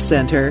conference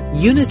center,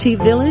 Unity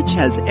Village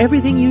has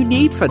everything you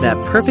need for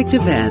that perfect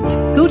event.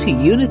 Go to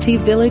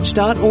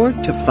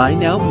unityvillage.org to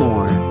find out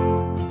more.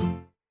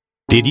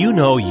 Did you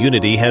know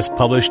Unity has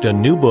published a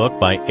new book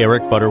by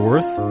Eric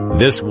Butterworth?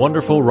 This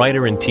wonderful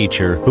writer and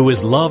teacher, who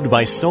is loved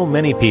by so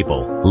many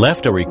people,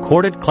 left a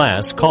recorded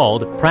class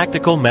called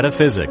Practical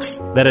Metaphysics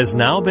that has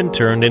now been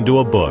turned into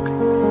a book.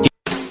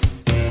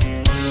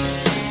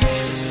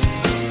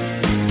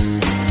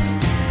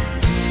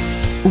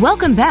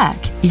 Welcome back.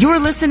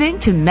 You're listening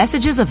to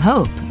Messages of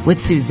Hope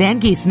with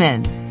Suzanne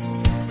Giesemann.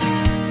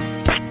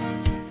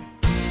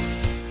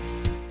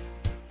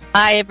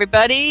 Hi,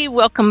 everybody.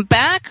 Welcome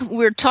back.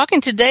 We're talking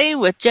today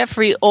with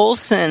Jeffrey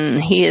Olson.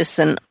 He is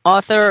an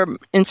author,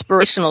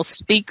 inspirational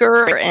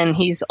speaker, and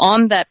he's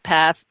on that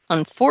path,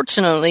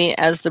 unfortunately,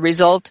 as the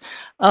result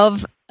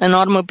of an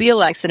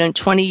automobile accident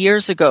 20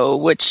 years ago,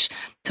 which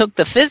took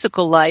the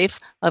physical life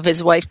of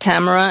his wife,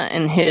 Tamara,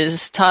 and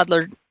his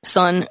toddler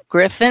son,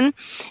 Griffin.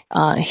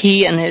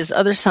 He and his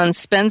other son,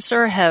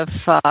 Spencer,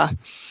 have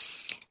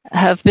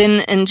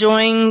been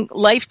enjoying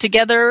life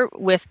together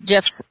with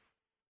Jeff's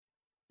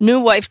new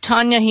wife,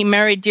 Tanya. He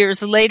married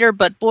years later,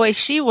 but boy,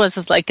 she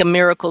was like a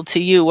miracle to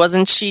you,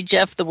 wasn't she,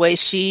 Jeff? The way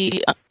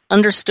she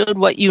understood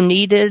what you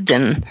needed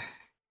and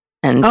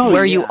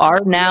where you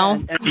are now.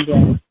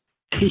 And,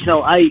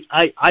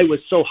 I was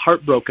so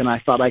heartbroken. I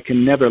thought I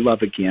can never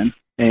love again,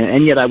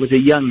 and yet I was a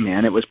young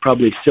man. It was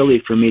probably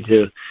silly for me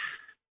to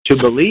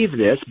believe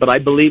this, but I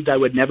believed I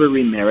would never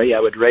remarry. I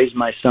would raise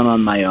my son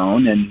on my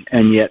own,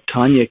 and yet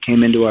Tanya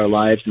came into our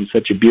lives in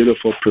such a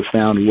beautiful,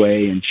 profound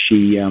way, and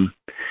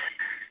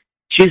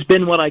she's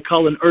been what I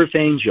call an earth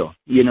angel,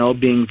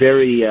 being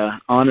very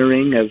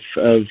honoring of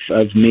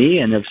me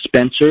and of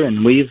Spencer,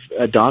 and we've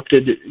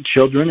adopted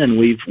children, and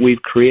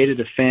we've created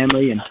a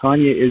family, and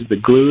Tanya is the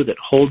glue that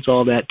holds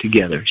all that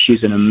together.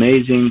 She's an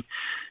amazing,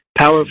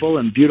 powerful,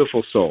 and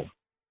beautiful soul.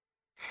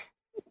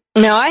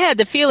 Now, I had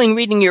the feeling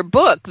reading your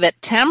book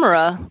that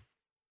Tamara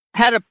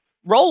had a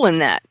role in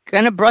that,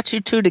 kind of brought you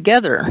two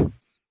together.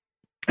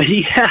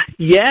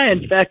 Yeah.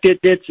 In fact,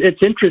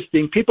 it's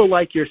interesting. People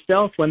like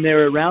yourself, when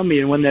they're around me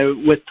and when they're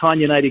with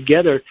Tanya and I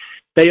together,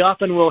 they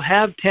often will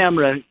have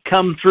Tamara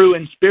come through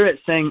in spirit,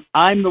 saying,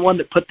 "I'm the one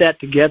that put that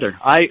together.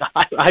 I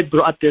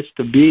brought this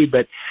to be."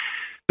 But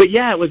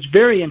yeah, it was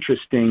very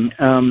interesting.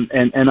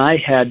 And I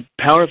had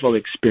powerful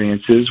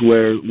experiences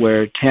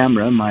where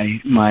Tamara,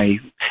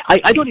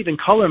 I don't even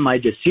call her my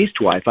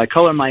deceased wife. I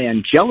call her my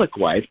angelic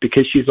wife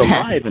because she's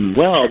alive and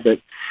well.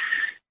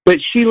 But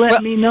she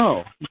let me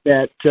know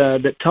that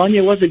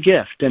Tanya was a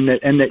gift, and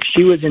that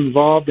she was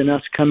involved in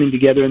us coming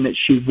together, and that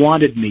she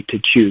wanted me to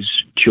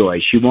choose joy.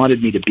 She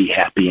wanted me to be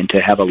happy and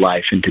to have a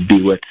life and to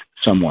be with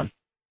someone.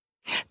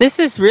 This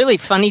is really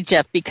funny,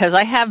 Jeff, because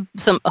I have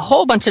a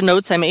whole bunch of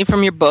notes I made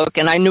from your book,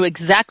 and I knew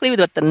exactly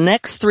what the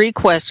next three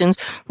questions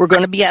were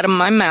going to be out of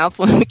my mouth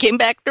when we came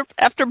back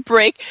after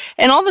break.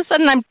 And all of a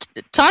sudden,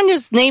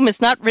 Tanya's name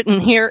is not written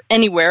here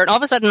anywhere, and all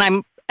of a sudden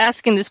I'm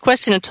asking this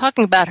question and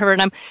talking about her,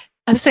 and I'm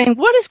saying,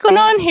 what is going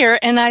on here?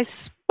 And I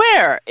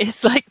swear,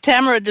 it's like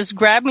Tamara just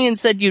grabbed me and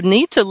said, you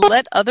need to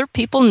let other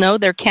people know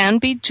there can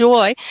be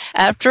joy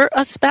after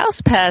a spouse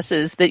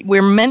passes, that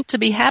we're meant to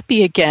be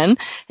happy again.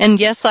 And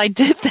yes, I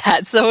did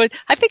that. So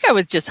I think I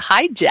was just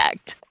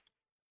hijacked.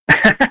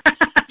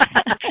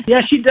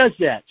 Yeah, she does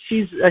that.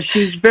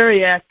 She's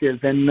very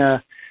active.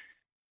 And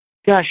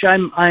gosh,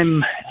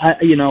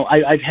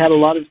 I've had a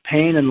lot of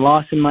pain and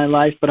loss in my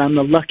life, but I'm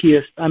the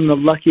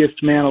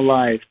luckiest man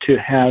alive to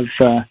have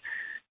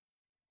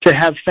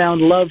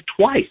found love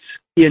twice,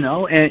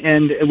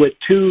 and with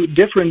two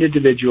different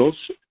individuals,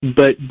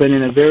 but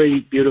in a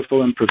very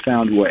beautiful and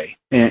profound way.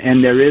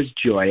 And there is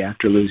joy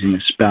after losing a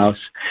spouse.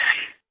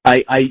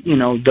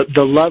 The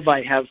love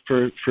I have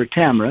for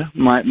Tamara,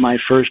 my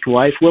first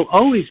wife, will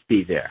always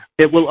be there.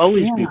 It will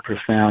always be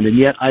profound. And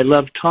yet I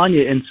love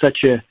Tanya in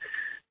such a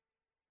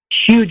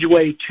huge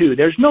way too.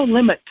 There's no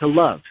limit to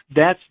love.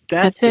 That's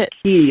the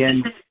key.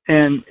 And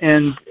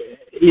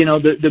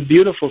the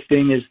beautiful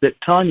thing is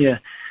that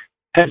Tanya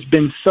has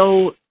been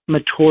so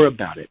mature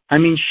about it. I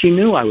mean, she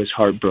knew I was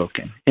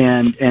heartbroken,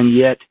 and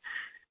yet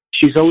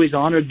she's always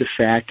honored the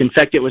fact. In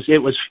fact, it was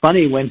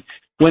funny when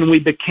we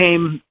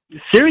became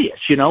serious,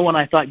 when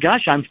I thought,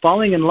 gosh, I'm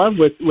falling in love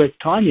with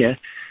Tanya,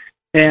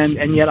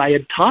 And yet I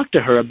had talked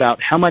to her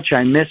about how much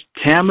I missed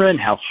Tamara and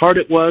how hard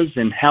it was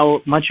and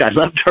how much I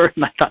loved her.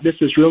 And I thought,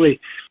 this is really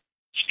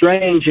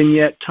strange. And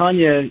yet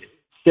Tanya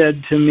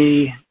said to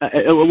me,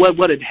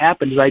 what had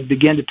happened is I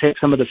began to take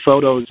some of the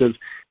photos of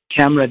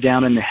Tamara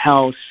down in the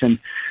house. And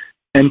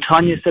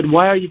Tanya said,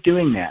 why are you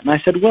doing that? And I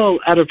said, well,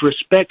 out of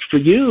respect for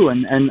you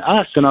and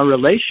us and our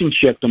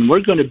relationship, and we're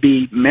going to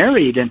be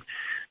married.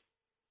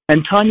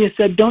 And Tanya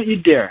said, don't you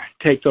dare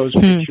take those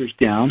pictures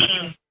down.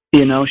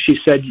 You know, she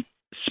said,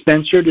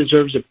 Spencer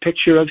deserves a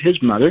picture of his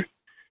mother.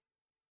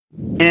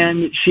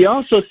 And she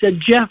also said,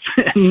 Jeff,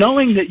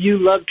 knowing that you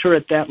loved her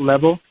at that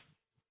level,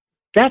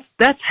 that's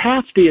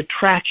half the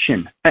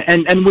attraction.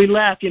 And we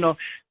laughed. You know,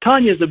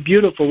 Tanya's a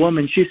beautiful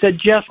woman. She said,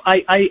 Jeff,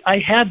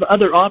 I have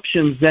other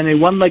options than a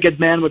one-legged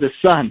man with a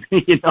son,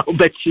 you know,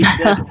 but she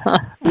said,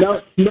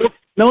 no,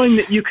 knowing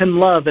that you can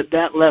love at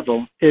that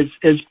level is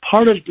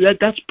part of that.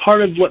 That's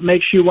part of what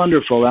makes you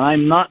wonderful. And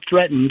I'm not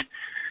threatened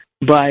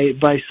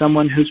by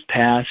someone who's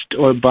passed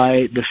or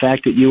by the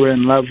fact that you were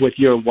in love with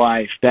your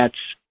wife. That's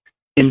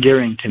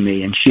endearing to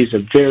me, and she's a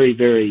very,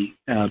 very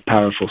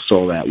powerful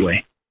soul that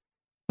way.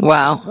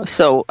 Wow.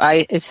 So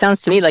it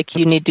sounds to me like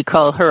you need to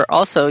call her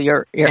also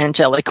your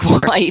angelic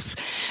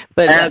wife.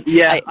 But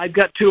I've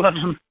got two of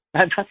them.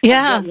 I've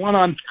got one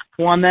on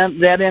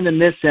that end and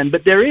this end.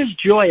 But there is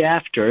joy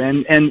after,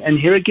 and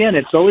here again,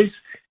 it's always,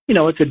 you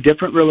know, it's a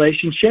different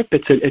relationship.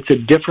 It's a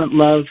different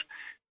love.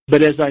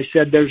 But as I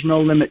said, there's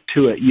no limit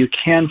to it. You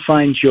can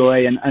find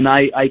joy, and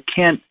I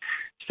can't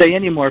say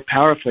any more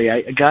powerfully.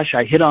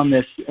 I hit on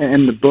this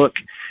in the book.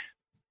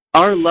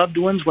 Our loved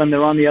ones, when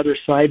they're on the other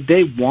side,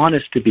 they want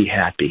us to be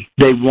happy.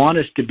 They want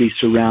us to be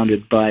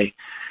surrounded by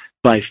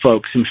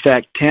folks. In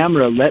fact,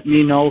 Tamara let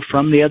me know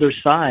from the other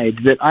side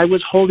that I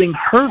was holding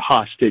her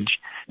hostage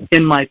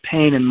in my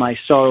pain and my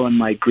sorrow and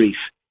my grief.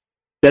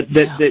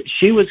 That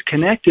she was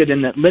connected,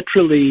 and that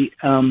literally,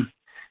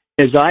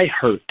 as I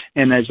hurt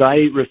and as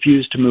I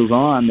refused to move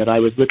on, that I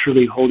was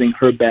literally holding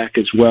her back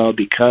as well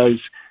because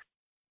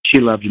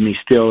she loved me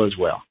still as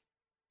well.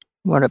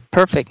 What a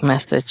perfect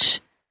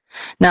message.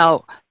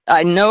 Now,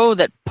 I know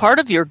that part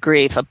of your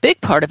grief, a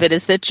big part of it,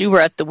 is that you were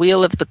at the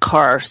wheel of the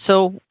car.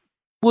 So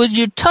would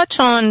you touch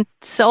on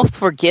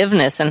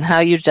self-forgiveness and how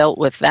you dealt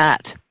with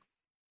that?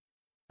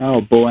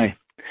 Oh, boy.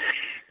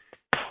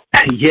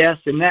 Yes,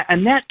 and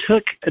that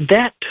took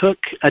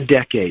a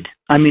decade.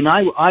 I mean,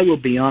 I will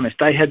be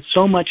honest. I had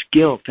so much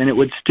guilt, and it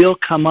would still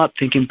come up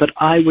thinking, but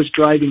I was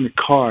driving the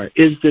car.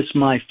 Is this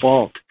my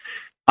fault?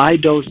 I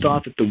dozed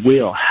off at the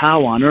wheel.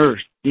 How on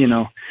earth, you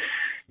know,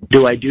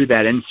 do I do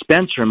that? And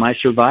Spencer, my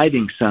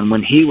surviving son,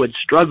 when he would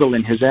struggle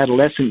in his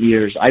adolescent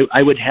years,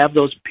 I would have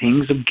those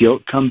pings of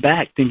guilt come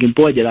back, thinking,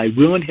 boy, did I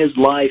ruin his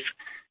life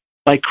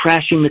by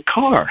crashing the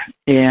car?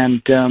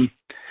 And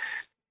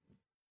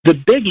the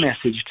big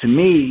message to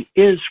me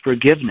is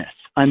forgiveness.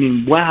 I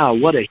mean, wow,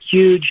 what a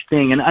huge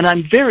thing. And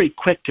I'm very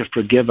quick to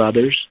forgive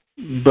others,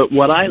 but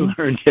what I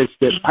learned is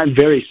that I'm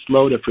very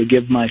slow to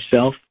forgive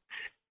myself.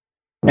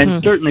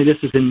 And certainly this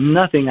is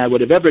nothing I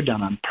would have ever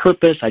done on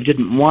purpose. I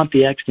didn't want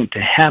the accident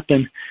to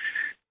happen.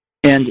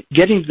 And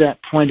getting to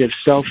that point of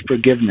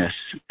self-forgiveness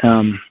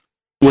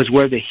was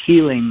where the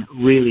healing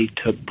really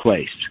took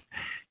place.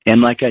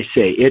 And like I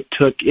say, it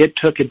took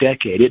a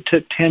decade. It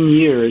took 10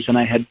 years, and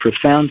I had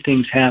profound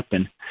things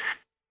happen.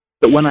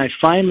 But when I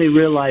finally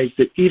realized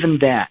that even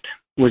that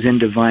was in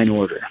divine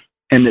order,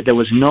 and that there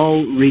was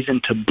no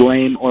reason to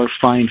blame or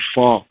find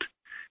fault,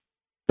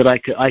 that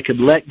I could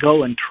let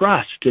go and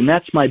trust, and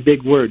that's my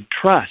big word,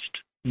 trust,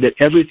 that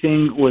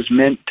everything was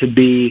meant to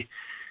be,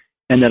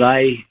 and that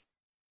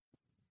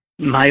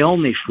my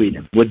only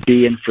freedom would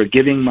be in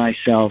forgiving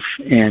myself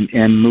and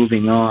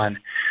moving on.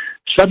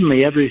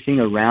 Suddenly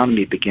everything around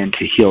me began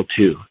to heal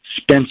too.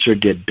 Spencer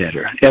did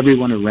better.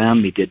 Everyone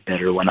around me did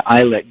better when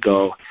I let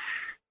go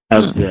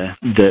of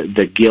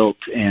the guilt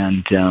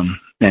and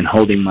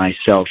holding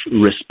myself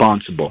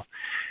responsible.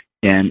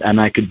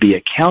 And I could be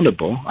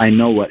accountable. I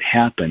know what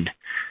happened.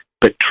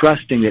 But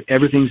trusting that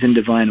everything's in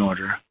divine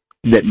order,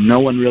 that no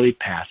one really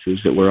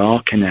passes, that we're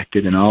all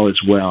connected and all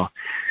is well.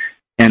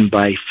 And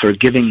by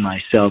forgiving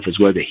myself is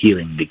where the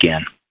healing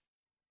began.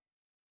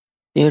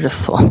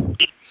 Beautiful.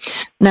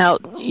 Now,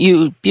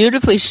 you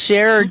beautifully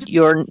shared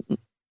your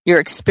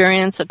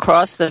experience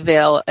across the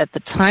veil at the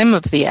time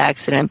of the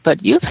accident,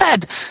 but you've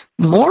had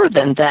more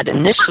than that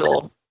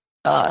initial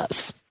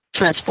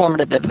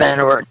transformative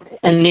event or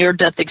a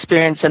near-death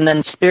experience and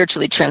then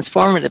spiritually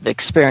transformative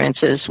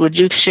experiences. Would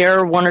you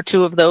share one or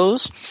two of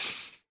those?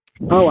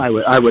 Oh,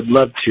 I would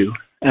love to.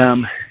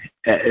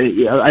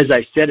 As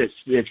I said,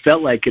 it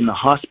felt like in the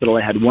hospital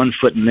I had one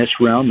foot in this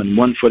realm and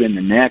one foot in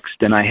the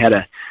next, and I had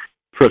a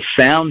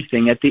profound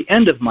thing at the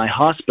end of my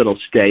hospital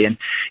stay. And,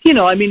 you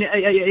know, I mean,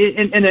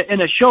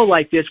 in a show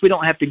like this, we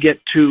don't have to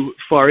get too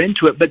far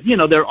into it, but, you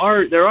know, there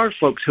are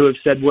folks who have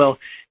said, well,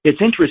 it's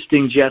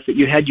interesting, Jeff, that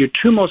you had your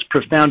two most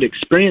profound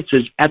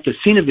experiences at the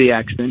scene of the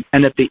accident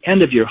and at the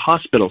end of your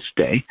hospital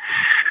stay.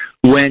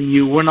 when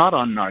you were not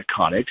on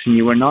narcotics and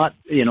you were not,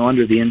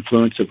 under the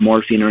influence of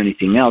morphine or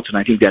anything else, and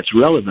I think that's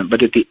relevant.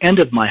 But at the end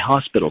of my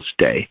hospital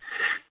stay,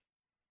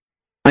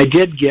 I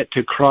did get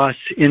to cross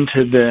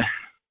into the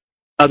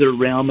other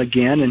realm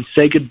again and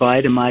say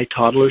goodbye to my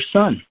toddler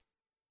son.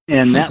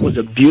 And that was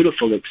a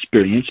beautiful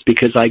experience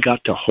because I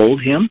got to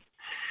hold him,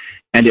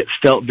 and it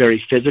felt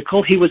very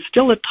physical. He was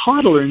still a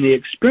toddler in the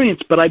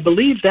experience, but I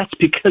believe that's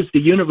because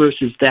the universe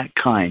is that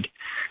kind.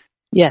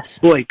 Yes.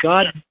 Boy,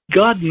 God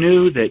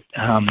knew that,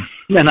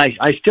 and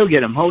I still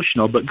get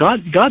emotional, but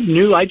God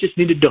knew I just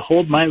needed to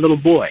hold my little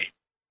boy.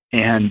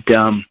 And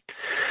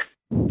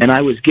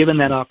I was given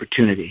that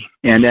opportunity.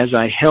 And as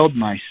I held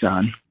my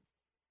son,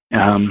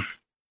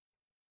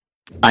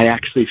 I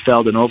actually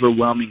felt an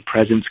overwhelming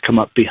presence come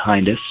up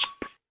behind us,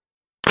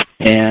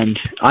 and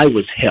I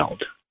was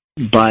held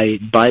by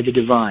the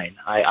divine.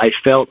 I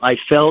felt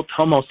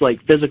almost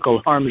like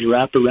physical arms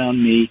wrap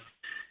around me,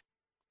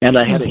 and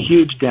I had a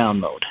huge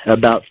download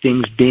about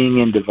things being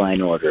in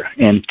divine order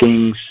and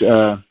things,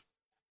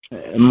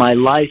 my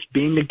life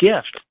being a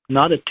gift,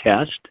 not a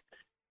test.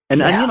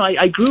 And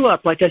I grew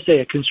up, like I say,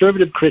 a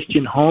conservative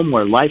Christian home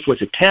where life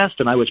was a test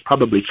and I was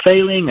probably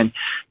failing and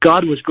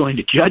God was going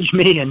to judge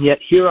me, and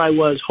yet here I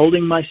was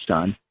holding my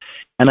son,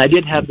 and I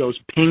did have those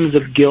pings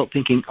of guilt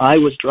thinking I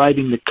was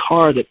driving the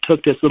car that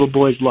took this little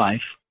boy's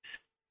life.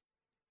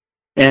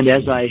 And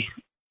as I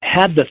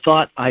had the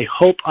thought, I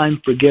hope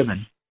I'm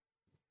forgiven,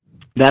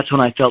 that's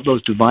when I felt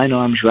those divine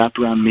arms wrap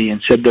around me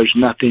and said, there's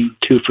nothing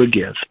to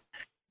forgive.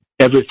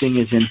 Everything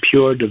is in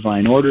pure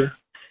divine order.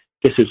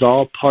 This is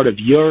all part of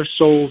your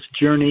soul's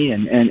journey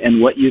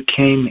and what you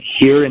came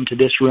here into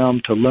this realm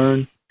to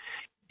learn.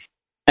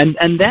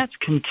 And that's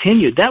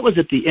continued. That was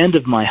at the end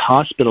of my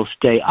hospital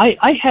stay.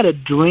 I had a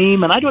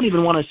dream, and I don't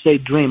even want to say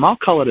dream. I'll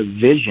call it a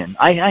vision.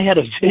 I had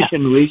a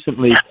vision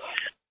recently,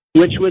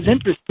 which was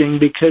interesting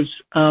because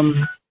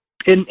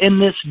in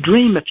this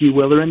dream, if you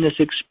will, or in this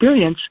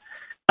experience,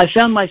 I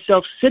found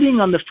myself sitting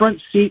on the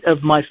front seat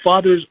of my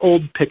father's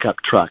old pickup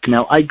truck.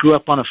 Now, I grew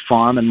up on a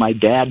farm, and my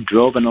dad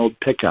drove an old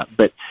pickup,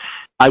 but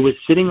I was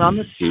sitting on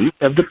the seat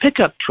of the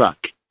pickup truck,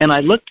 and I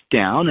looked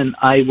down, and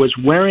I was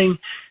wearing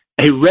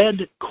a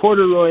red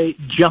corduroy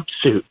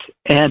jumpsuit,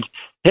 and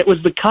it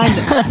was the kind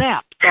that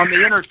snaps on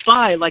the inner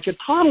thigh like a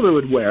toddler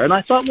would wear. And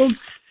I thought, well,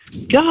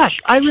 gosh,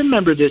 I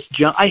remember this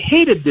I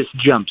hated this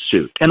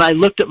jumpsuit. And I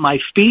looked at my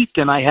feet,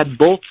 and I had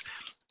both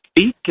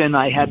feet, and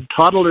I had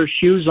toddler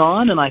shoes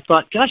on, and I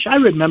thought, gosh, I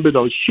remember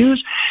those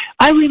shoes.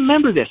 I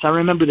remember this. I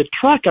remember the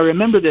truck. I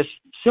remember this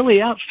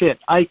silly outfit.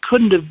 I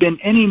couldn't have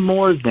been any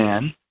more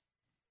than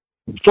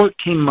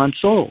 14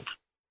 months old.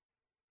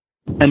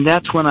 And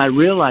that's when I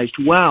realized,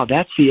 wow,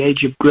 that's the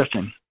age of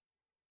Griffin.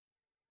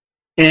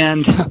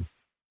 And as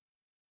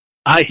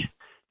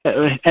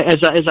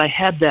I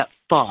had that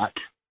thought,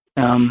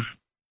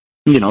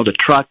 the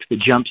truck, the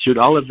jumpsuit,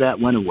 all of that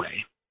went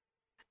away.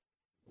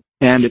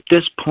 And at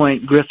this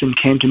point, Griffin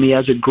came to me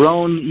as a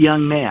grown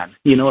young man,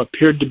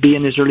 appeared to be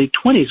in his early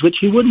 20s, which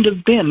he wouldn't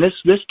have been.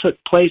 This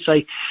took place.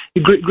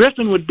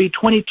 Griffin would be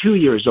 22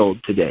 years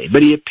old today,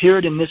 but he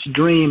appeared in this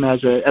dream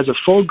as a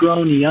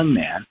full-grown young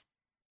man.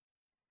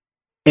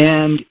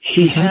 And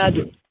he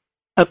had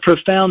a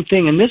profound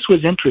thing, and this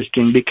was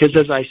interesting because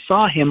as I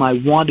saw him, I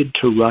wanted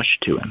to rush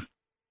to him.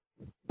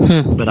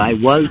 But I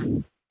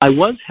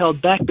was held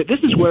back, but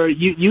this is where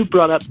you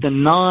brought up the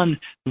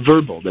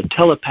non-verbal, the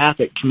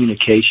telepathic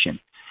communication.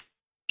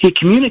 He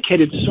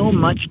communicated so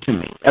much to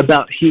me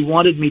about he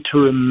wanted me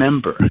to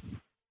remember,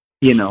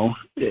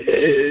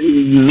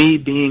 me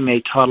being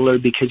a toddler,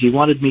 because he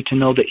wanted me to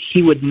know that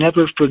he would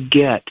never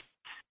forget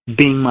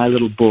being my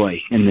little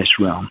boy in this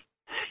realm.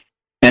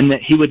 And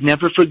that he would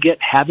never forget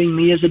having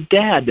me as a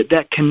dad,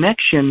 that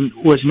connection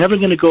was never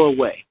going to go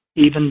away,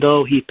 even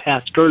though he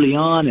passed early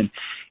on and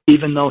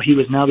even though he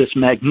was now this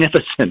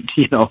magnificent,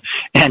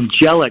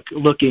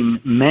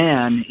 angelic-looking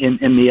man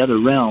in the other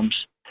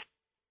realms.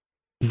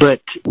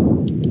 But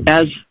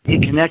as he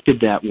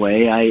connected that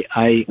way, I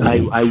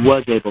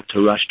was able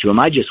to rush to him.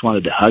 I just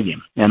wanted to hug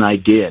him, and I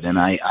did. And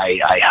I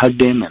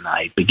hugged him, and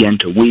I began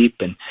to weep.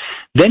 And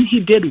then he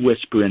did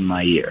whisper in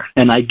my ear,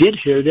 and I did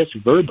hear this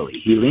verbally.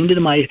 He leaned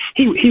into my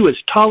he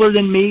was taller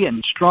than me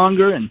and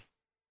stronger, and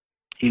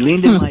he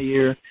leaned in my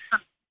ear,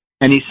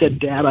 and he said,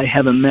 "Dad, I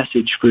have a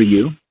message for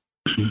you."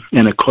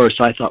 And, of course,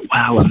 I thought,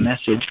 wow, a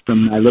message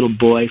from my little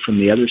boy from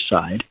the other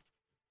side.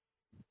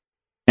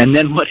 And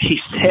then what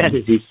he said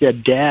is he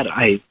said, "Dad,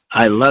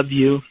 I love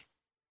you,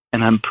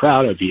 and I'm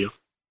proud of you."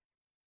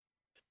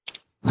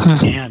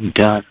 And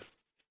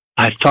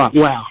I thought,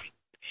 wow,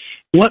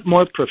 what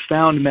more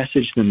profound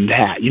message than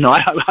that?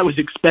 I was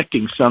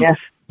expecting some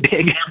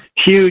big,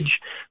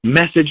 huge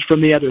message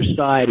from the other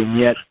side, and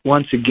yet,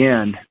 once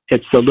again,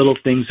 it's the little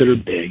things that are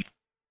big.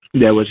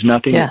 There was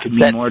nothing that could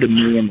mean more to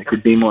me and that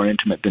could be more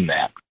intimate than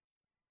that.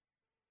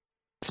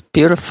 It's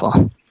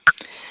beautiful.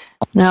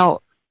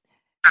 Now,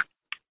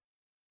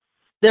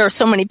 there are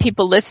so many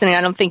people listening.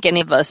 I don't think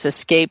any of us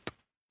escape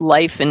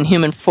life in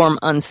human form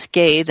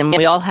unscathed, and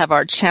we all have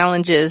our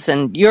challenges,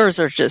 and yours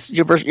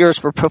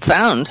were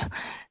profound.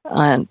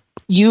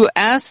 you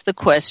asked the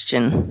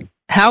question,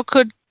 how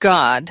could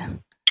God,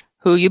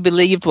 who you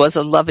believed was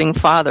a loving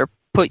Father,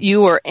 put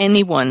you or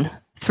anyone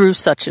through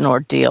such an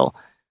ordeal?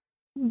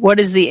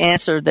 What is the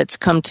answer that's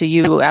come to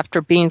you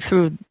after being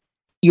through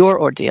your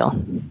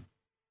ordeal?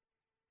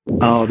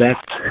 Oh,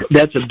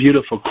 that's a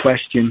beautiful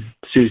question,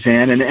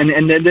 Suzanne.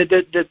 And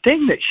the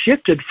thing that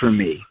shifted for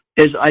me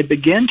is I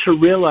began to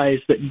realize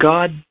that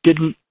God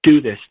didn't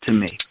do this to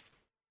me.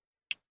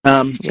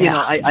 You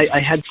know, I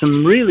had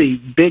some really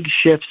big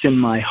shifts in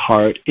my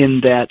heart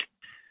in that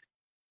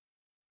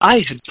I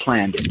had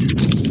planned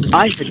it.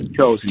 I had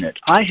chosen it.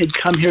 I had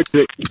come here to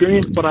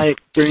experience what I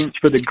experienced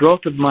for the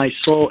growth of my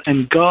soul,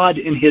 and God,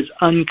 in His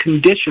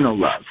unconditional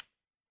love,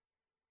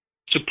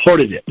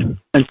 supported it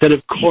and said,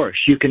 of course,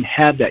 you can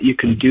have that, you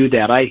can do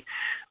that. I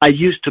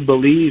used to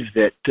believe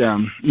that,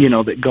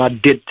 that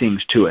God did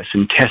things to us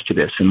and tested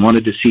us and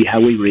wanted to see how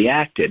we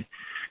reacted.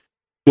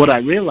 What I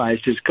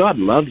realized is God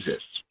loves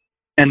us,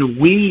 and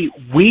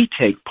we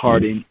take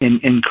part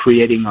in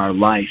creating our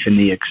life and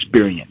the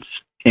experience.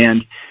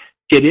 And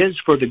it is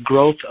for the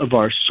growth of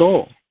our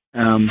soul.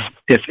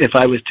 If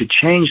I was to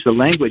change the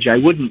language, I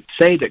wouldn't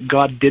say that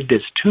God did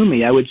this to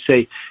me. I would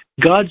say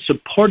God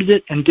supported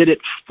it and did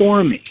it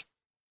for me,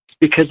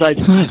 because I've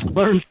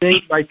learned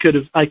things I could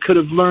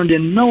have learned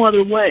in no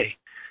other way.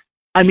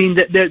 I mean,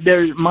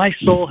 my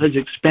soul has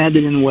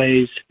expanded in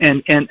ways,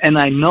 and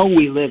I know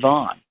we live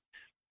on.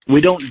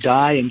 We don't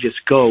die and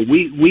just go.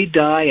 We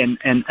die,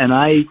 and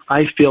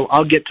I feel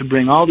I'll get to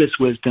bring all this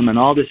wisdom and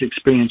all this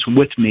experience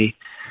with me,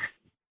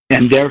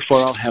 and therefore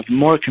I'll have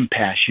more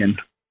compassion,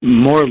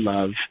 more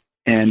love,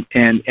 and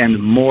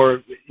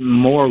more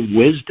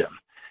wisdom,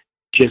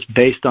 just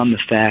based on the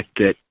fact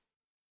that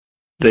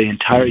the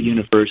entire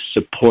universe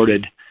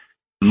supported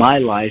my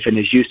life. And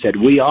as you said,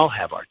 we all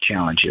have our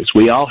challenges.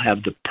 We all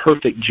have the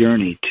perfect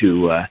journey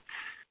to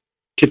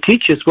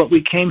teach us what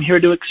we came here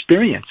to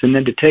experience, and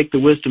then to take the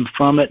wisdom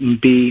from it and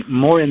be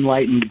more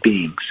enlightened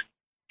beings.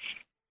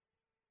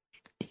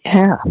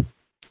 Yeah.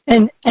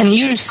 And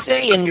you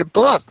say in your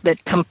book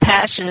that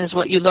compassion is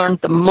what you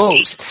learned the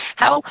most.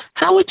 How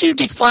would you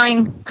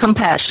define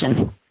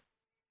compassion?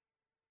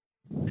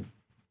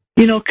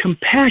 You know,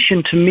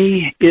 compassion to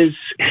me is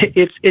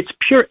it's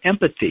pure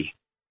empathy.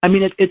 I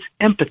mean, it's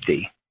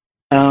empathy.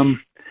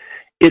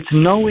 It's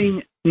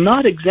knowing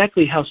not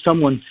exactly how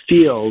someone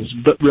feels,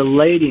 but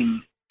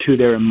relating to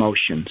their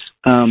emotions.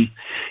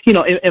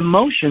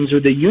 Emotions are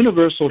the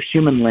universal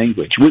human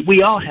language.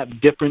 We all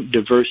have different,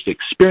 diverse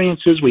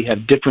experiences. We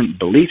have different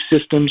belief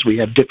systems. We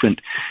have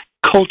different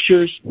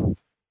cultures.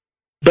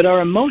 But our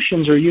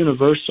emotions are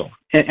universal.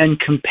 And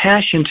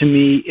compassion to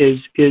me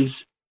is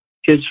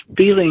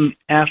feeling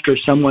after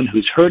someone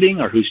who's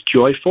hurting or who's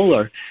joyful,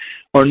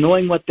 or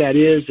knowing what that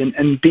is,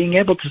 and being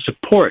able to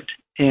support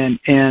and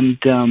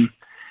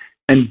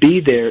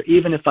be there,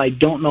 even if I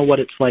don't know what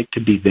it's like to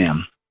be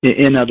them.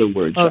 In other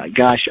words,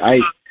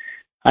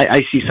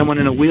 I see someone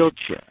in a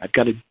wheelchair. I've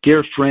got a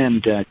dear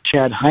friend,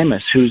 Chad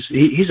Hymas,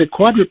 he's a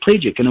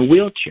quadriplegic in a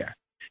wheelchair,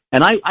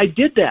 and I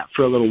did that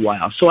for a little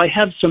while, so I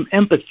have some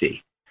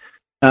empathy.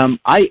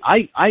 I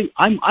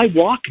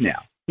walk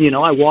now. You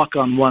know, I walk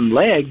on one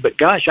leg, but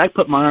gosh, I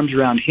put my arms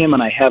around him,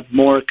 and I have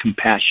more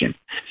compassion.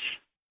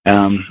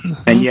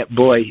 And yet,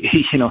 boy,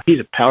 he's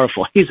a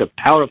powerful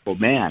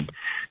man.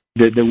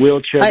 The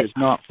wheelchair does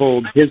not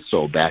hold his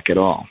soul back at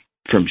all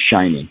from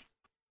shining.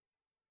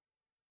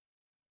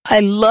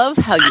 I love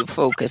how you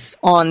focus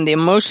on the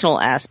emotional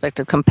aspect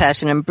of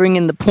compassion and bring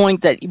in the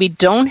point that we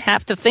don't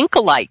have to think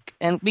alike,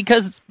 and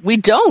because we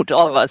don't,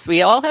 all of us.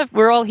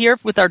 We're all here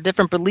with our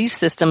different belief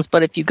systems,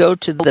 but if you go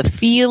to the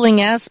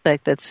feeling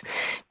aspect that's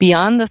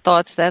beyond the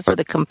thoughts, that's where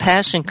the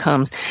compassion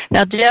comes.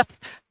 Now, Jeff,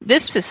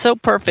 this is so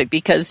perfect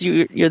because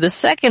you're the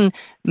second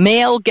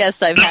male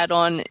guest I've had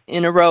on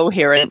in a row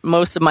here, and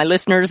most of my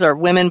listeners are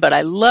women, but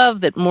I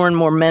love that more and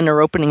more men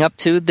are opening up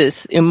to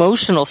this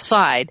emotional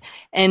side.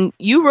 And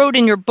you wrote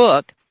in your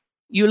book,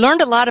 you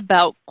learned a lot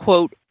about,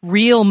 quote,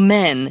 real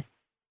men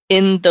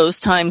in those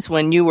times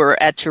when you were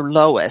at your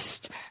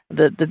lowest,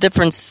 the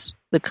difference,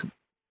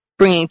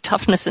 bringing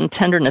toughness and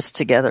tenderness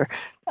together.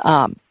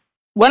 Why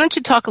don't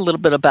you talk a little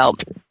bit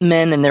about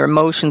men and their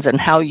emotions and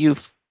how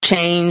you've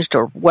changed,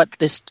 or what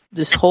this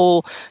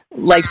whole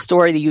life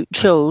story that you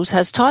chose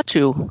has taught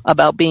you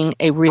about being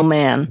a real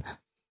man?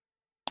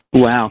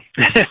 Wow.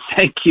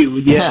 Thank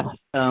you. Yeah.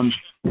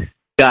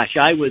 Gosh,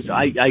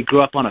 I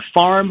grew up on a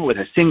farm with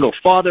a single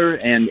father,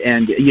 and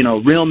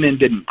real men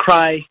didn't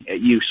cry.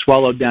 You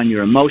swallowed down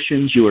your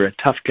emotions. You were a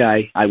tough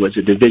guy. I was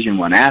a Division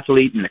I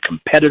athlete and a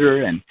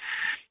competitor,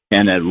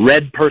 and a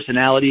red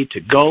personality to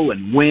go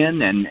and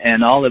win,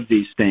 and all of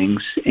these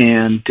things.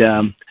 And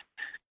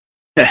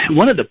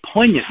one of the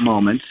poignant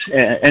moments,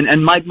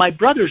 and my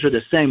brothers are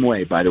the same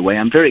way, by the way.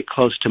 I'm very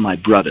close to my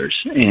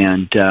brothers,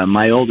 and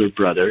my older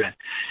brother,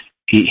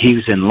 he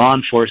was in law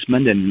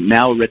enforcement and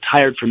now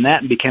retired from that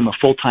and became a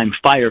full-time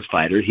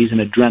firefighter. He's an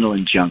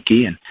adrenaline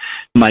junkie. And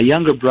my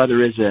younger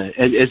brother is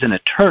an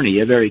attorney,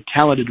 a very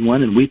talented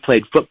one, and we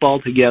played football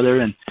together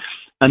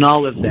and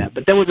all of that.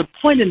 But there was a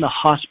point in the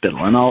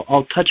hospital, and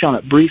I'll touch on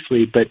it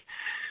briefly, but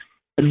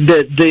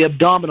The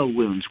abdominal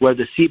wounds where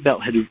the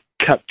seatbelt had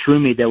cut through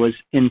me, there was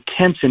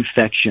intense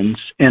infections,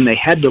 and they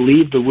had to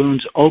leave the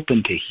wounds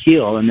open to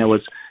heal, and there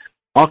was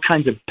all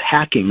kinds of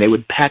packing. They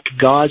would pack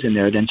gauze in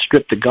there, then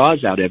strip the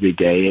gauze out every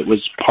day. It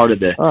was part of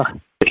the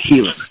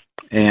healing.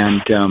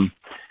 And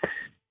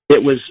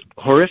it was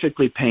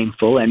horrifically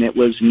painful, and it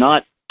was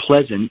not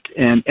pleasant.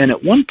 And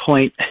at one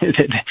point,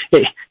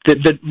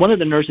 one of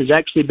the nurses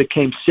actually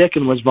became sick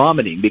and was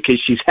vomiting because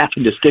she's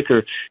having to stick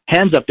her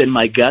hands up in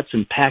my guts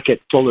and pack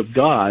it full of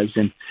gauze.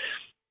 And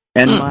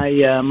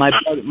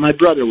my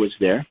brother was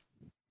there,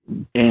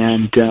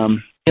 and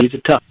he's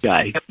a tough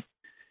guy.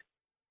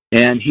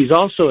 And he's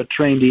also a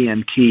trained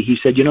EMT. He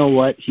said, you know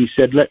what? He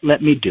said,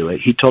 let me do it.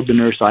 He told the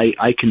nurse,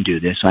 I can do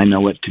this. I know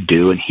what to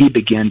do. And he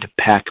began to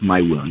pack my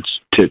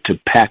wounds, to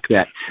pack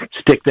that,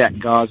 stick that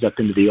gauze up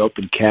into the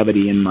open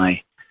cavity in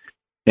my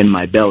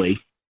belly.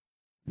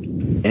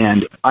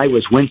 And I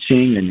was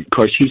wincing, and of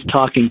course he's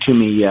talking to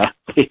me.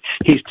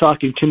 He's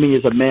talking to me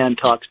as a man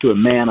talks to a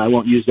man. I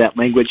won't use that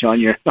language on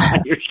your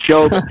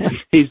show. But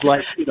he's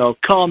like,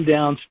 calm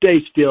down,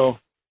 stay still.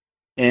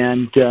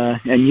 And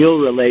you'll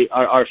relate.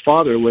 Our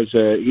father was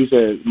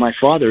my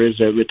father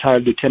is a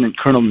retired lieutenant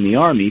colonel in the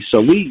Army,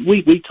 so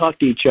we talk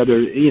to each other,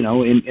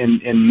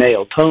 in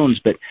male tones.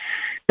 But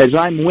as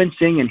I'm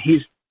wincing and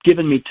he's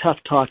giving me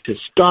tough talk to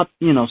stop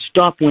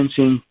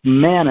wincing,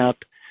 man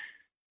up,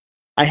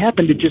 I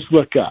happened to just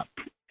look up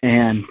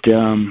and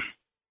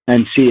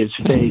see his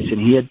face, and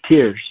he had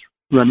tears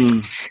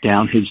running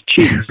down his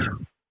cheeks.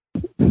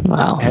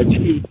 Wow! As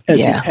he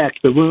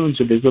packed the wounds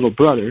of his little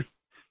brother.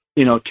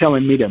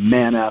 Telling me to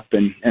man up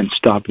and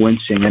stop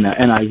wincing. And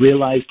I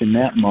realized in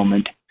that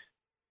moment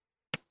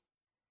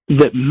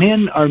that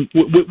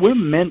we're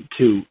meant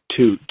to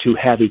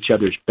have each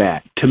other's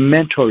back, to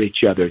mentor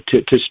each other,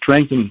 to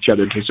strengthen each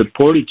other, to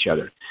support each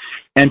other,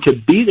 and to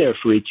be there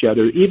for each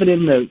other, even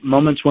in the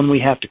moments when we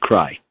have to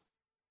cry.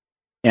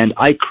 And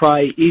I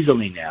cry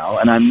easily now,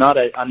 and I'm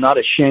not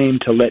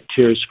ashamed to let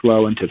tears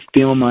flow and to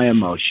feel my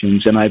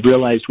emotions. And I've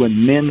realized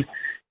when men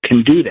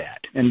can do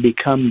that and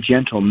become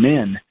gentle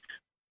men,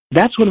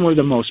 that's when we're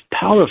the most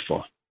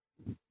powerful.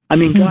 I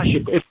mean, gosh,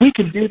 if we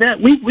could do that,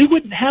 we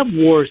wouldn't have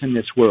wars in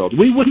this world.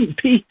 We wouldn't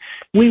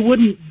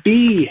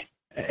be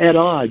at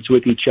odds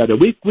with each other.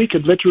 We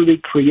could literally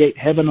create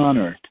heaven on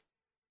earth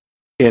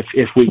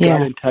if we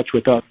got in touch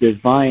with our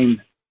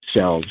divine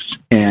selves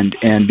and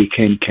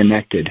became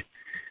connected.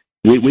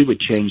 We would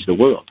change the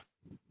world.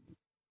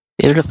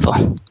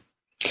 Beautiful.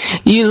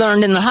 You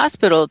learned in the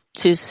hospital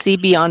to see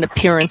beyond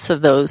appearance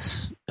of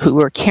those who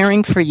were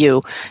caring for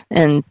you,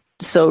 and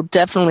so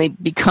definitely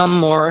become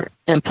more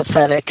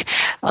empathetic.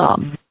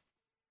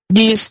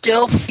 Do you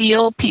still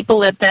feel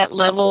people at that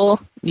level?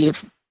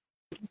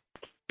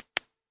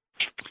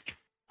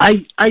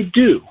 I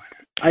do.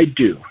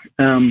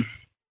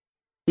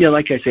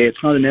 Like I say,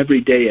 it's not an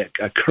everyday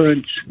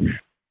occurrence.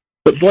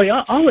 But boy,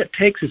 all it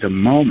takes is a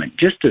moment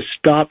just to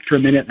stop for a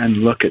minute and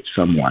look at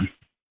someone.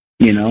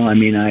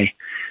 I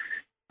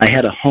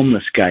had a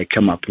homeless guy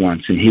come up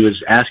once, and he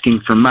was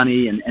asking for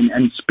money,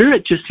 and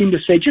Spirit just seemed to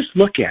say, just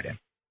look at him.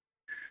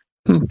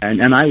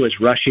 And I was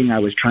rushing. I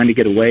was trying to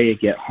get away,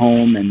 get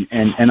home,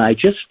 and I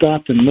just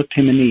stopped and looked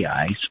him in the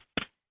eyes.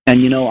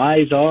 And,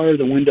 eyes are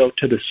the window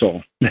to the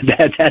soul.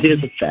 That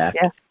is a fact.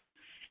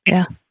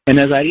 Yeah. And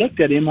as I looked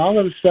at him, all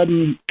of a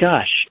sudden,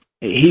 gosh,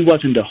 he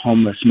wasn't a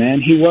homeless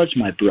man. He was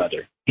my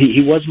brother.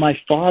 He was my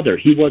father.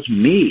 He was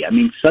me. I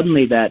mean,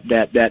 suddenly that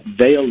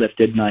veil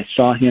lifted, and I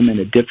saw him in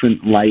a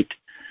different light.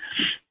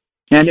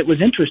 And it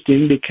was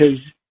interesting because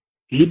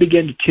he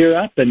began to tear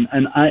up, and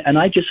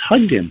I just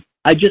hugged him.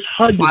 I just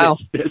hugged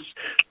this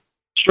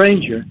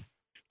stranger,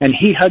 and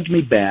he hugged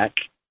me back.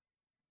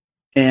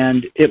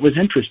 And it was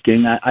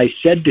interesting. I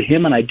said to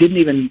him, and I didn't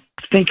even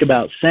think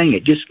about saying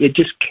it. It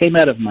just came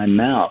out of my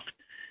mouth.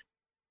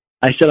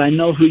 I said, I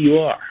know who you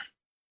are.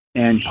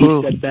 And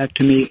he said back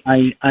to me,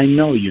 I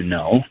know you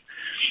know.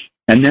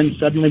 And then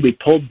suddenly we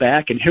pulled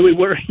back, and here we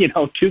were,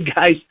 two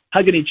guys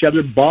hugging each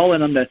other,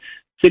 bawling on the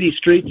city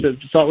streets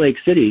of Salt Lake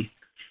City.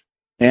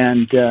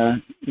 And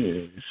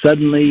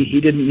suddenly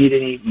he didn't need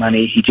any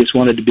money. He just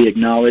wanted to be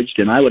acknowledged,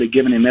 and I would have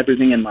given him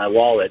everything in my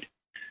wallet.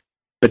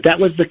 But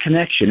that was the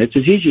connection. It's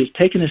as easy as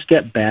taking a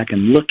step back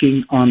and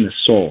looking on the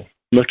soul,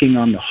 looking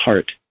on the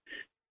heart,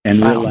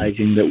 and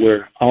realizing that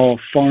we're all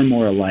far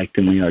more alike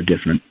than we are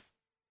different.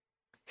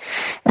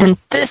 And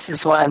this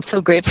is why I'm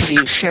so grateful for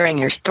you sharing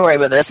your story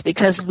with us,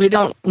 because we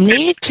don't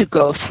need to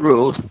go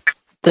through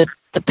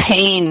the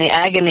pain, the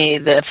agony,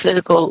 the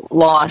physical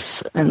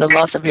loss, and the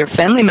loss of your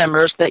family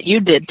members that you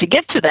did to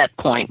get to that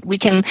point. We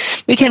can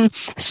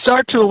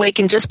start to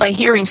awaken just by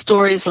hearing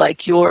stories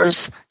like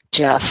yours,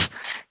 Jeff.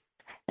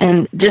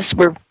 And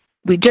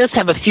we just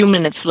have a few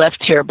minutes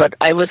left here, but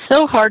I was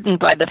so heartened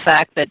by the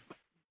fact that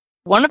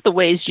one of the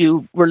ways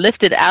you were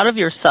lifted out of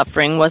your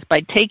suffering was by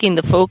taking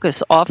the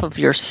focus off of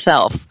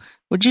yourself.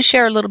 Would you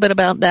share a little bit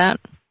about that?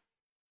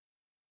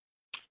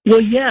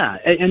 Well, yeah,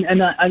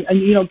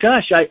 and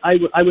gosh,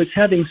 I was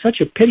having such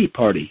a pity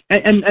party,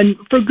 and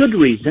for good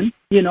reason.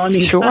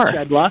 Sure.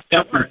 I'd lost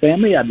out my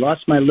family, I'd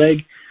lost my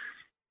leg,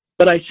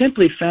 But I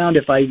simply found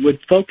if I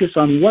would focus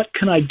on what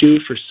can I do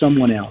for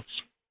someone else.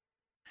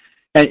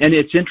 And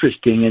it's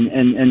interesting,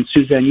 and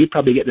Suzanne, you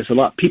probably get this a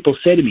lot. People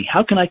say to me,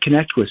 how can I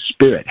connect with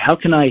Spirit? How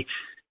can I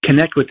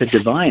connect with the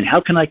divine? How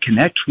can I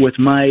connect with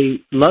my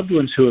loved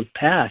ones who have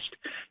passed?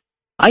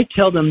 I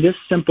tell them this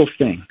simple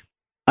thing.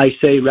 I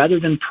say, rather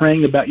than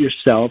praying about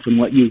yourself and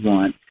what you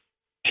want,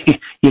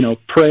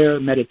 prayer,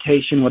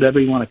 meditation, whatever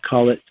you want to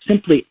call it,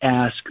 simply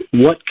ask,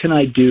 what can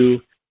I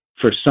do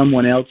for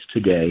someone else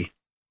today?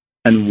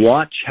 And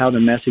watch how the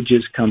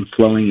messages come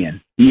flowing in.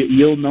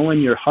 You'll know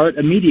in your heart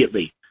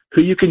immediately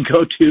who you can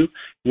go to,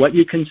 what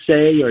you can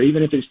say, or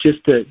even if it's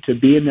just to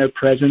be in their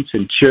presence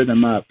and cheer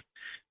them up.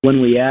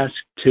 When we ask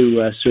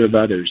to serve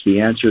others,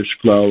 the answers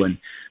flow, and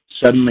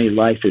suddenly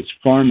life is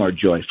far more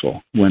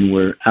joyful when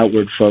we're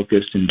outward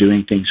focused and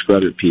doing things for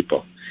other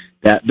people.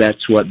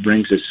 That's what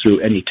brings us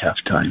through any tough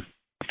time.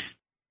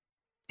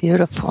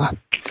 Beautiful.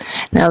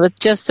 Now, with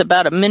just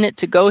about a minute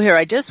to go here,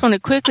 I just want to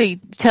quickly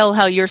tell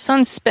how your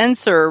son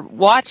Spencer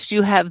watched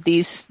you have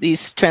these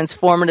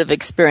transformative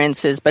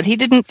experiences, but he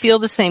didn't feel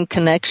the same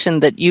connection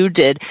that you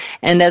did.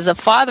 And as a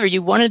father,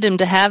 you wanted him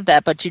to have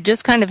that, but you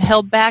just kind of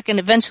held back, and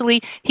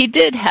eventually he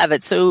did have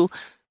it. So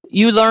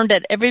you learned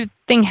that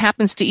everything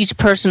happens to each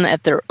person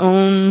at their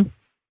own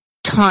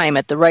time,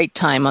 at the right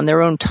time, on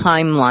their own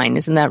timeline.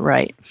 Isn't that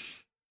right?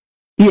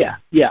 Yeah.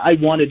 I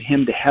wanted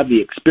him to have the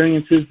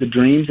experiences, the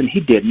dreams, and he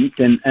didn't.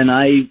 And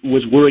I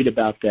was worried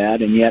about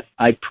that, and yet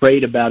I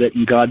prayed about it,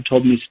 and God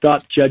told me,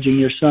 stop judging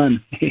your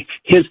son.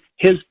 His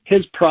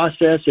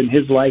process and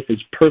his life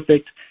is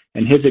perfect,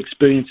 and his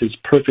experience is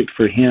perfect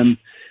for him.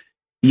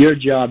 Your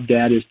job,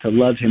 Dad, is to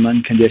love him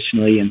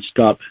unconditionally and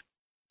stop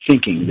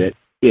thinking that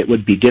it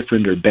would be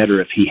different or better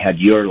if he had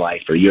your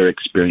life or your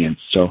experience.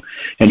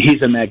 And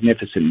he's a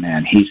magnificent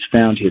man. He's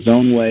found his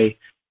own way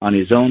on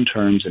his own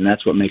terms, and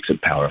that's what makes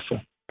it powerful.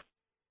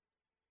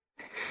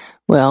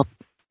 Well,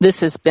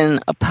 this has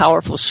been a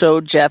powerful show,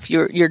 Jeff.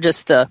 You're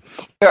just you're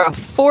a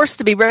force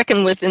to be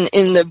reckoned with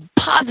in the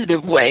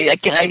positive way. I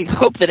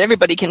hope that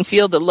everybody can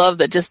feel the love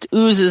that just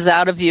oozes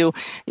out of you.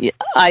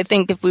 I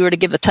think if we were to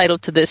give a title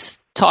to this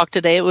talk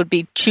today, it would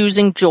be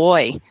Choosing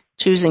Joy.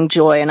 Choosing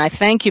Joy. And I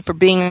thank you for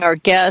being our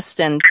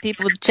guest. And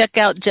people check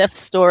out Jeff's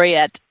story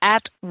at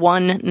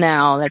One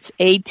Now. That's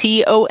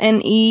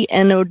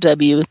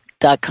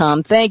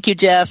ATONENOW.com. Thank you,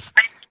 Jeff.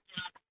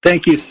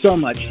 Thank you so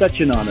much. Such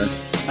an honor.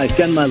 I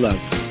send my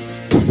love.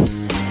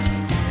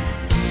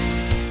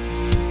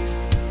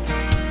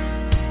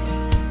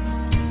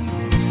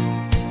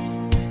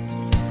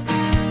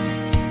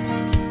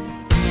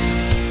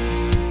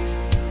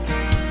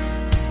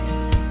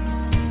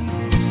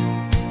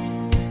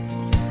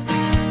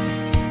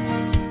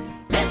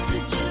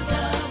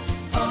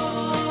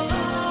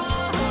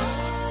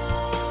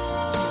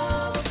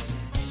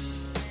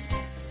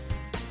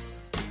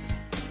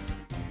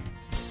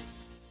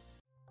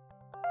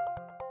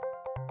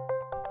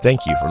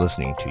 Thank you for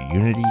listening to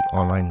Unity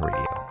Online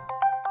Radio,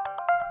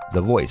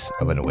 the voice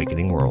of an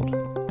awakening world.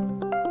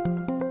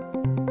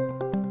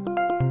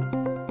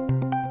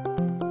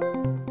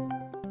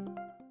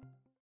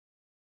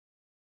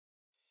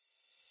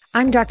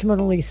 I'm Dr.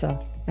 Mona Lisa,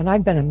 and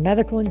I've been a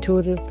medical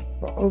intuitive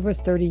for over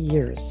 30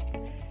 years.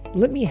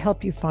 Let me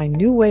help you find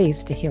new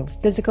ways to heal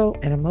physical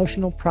and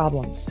emotional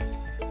problems.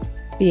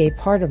 Be a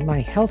part of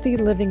my Healthy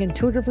Living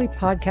Intuitively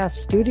podcast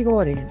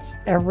studio audience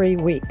every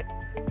week.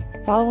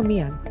 Follow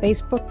me on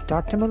Facebook,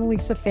 Dr. Mona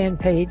Lisa fan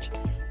page,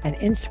 and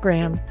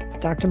Instagram,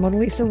 Dr. Mona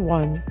Lisa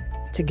 1,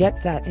 to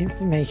get that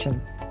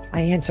information.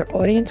 I answer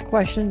audience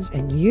questions,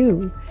 and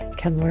you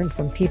can learn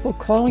from people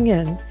calling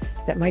in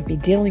that might be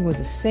dealing with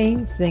the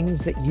same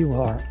things that you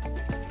are.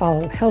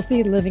 Follow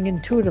Healthy Living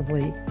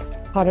Intuitively,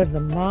 part of the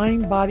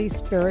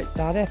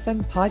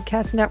MindBodySpirit.fm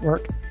podcast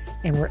network,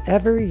 and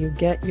wherever you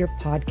get your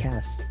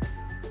podcasts.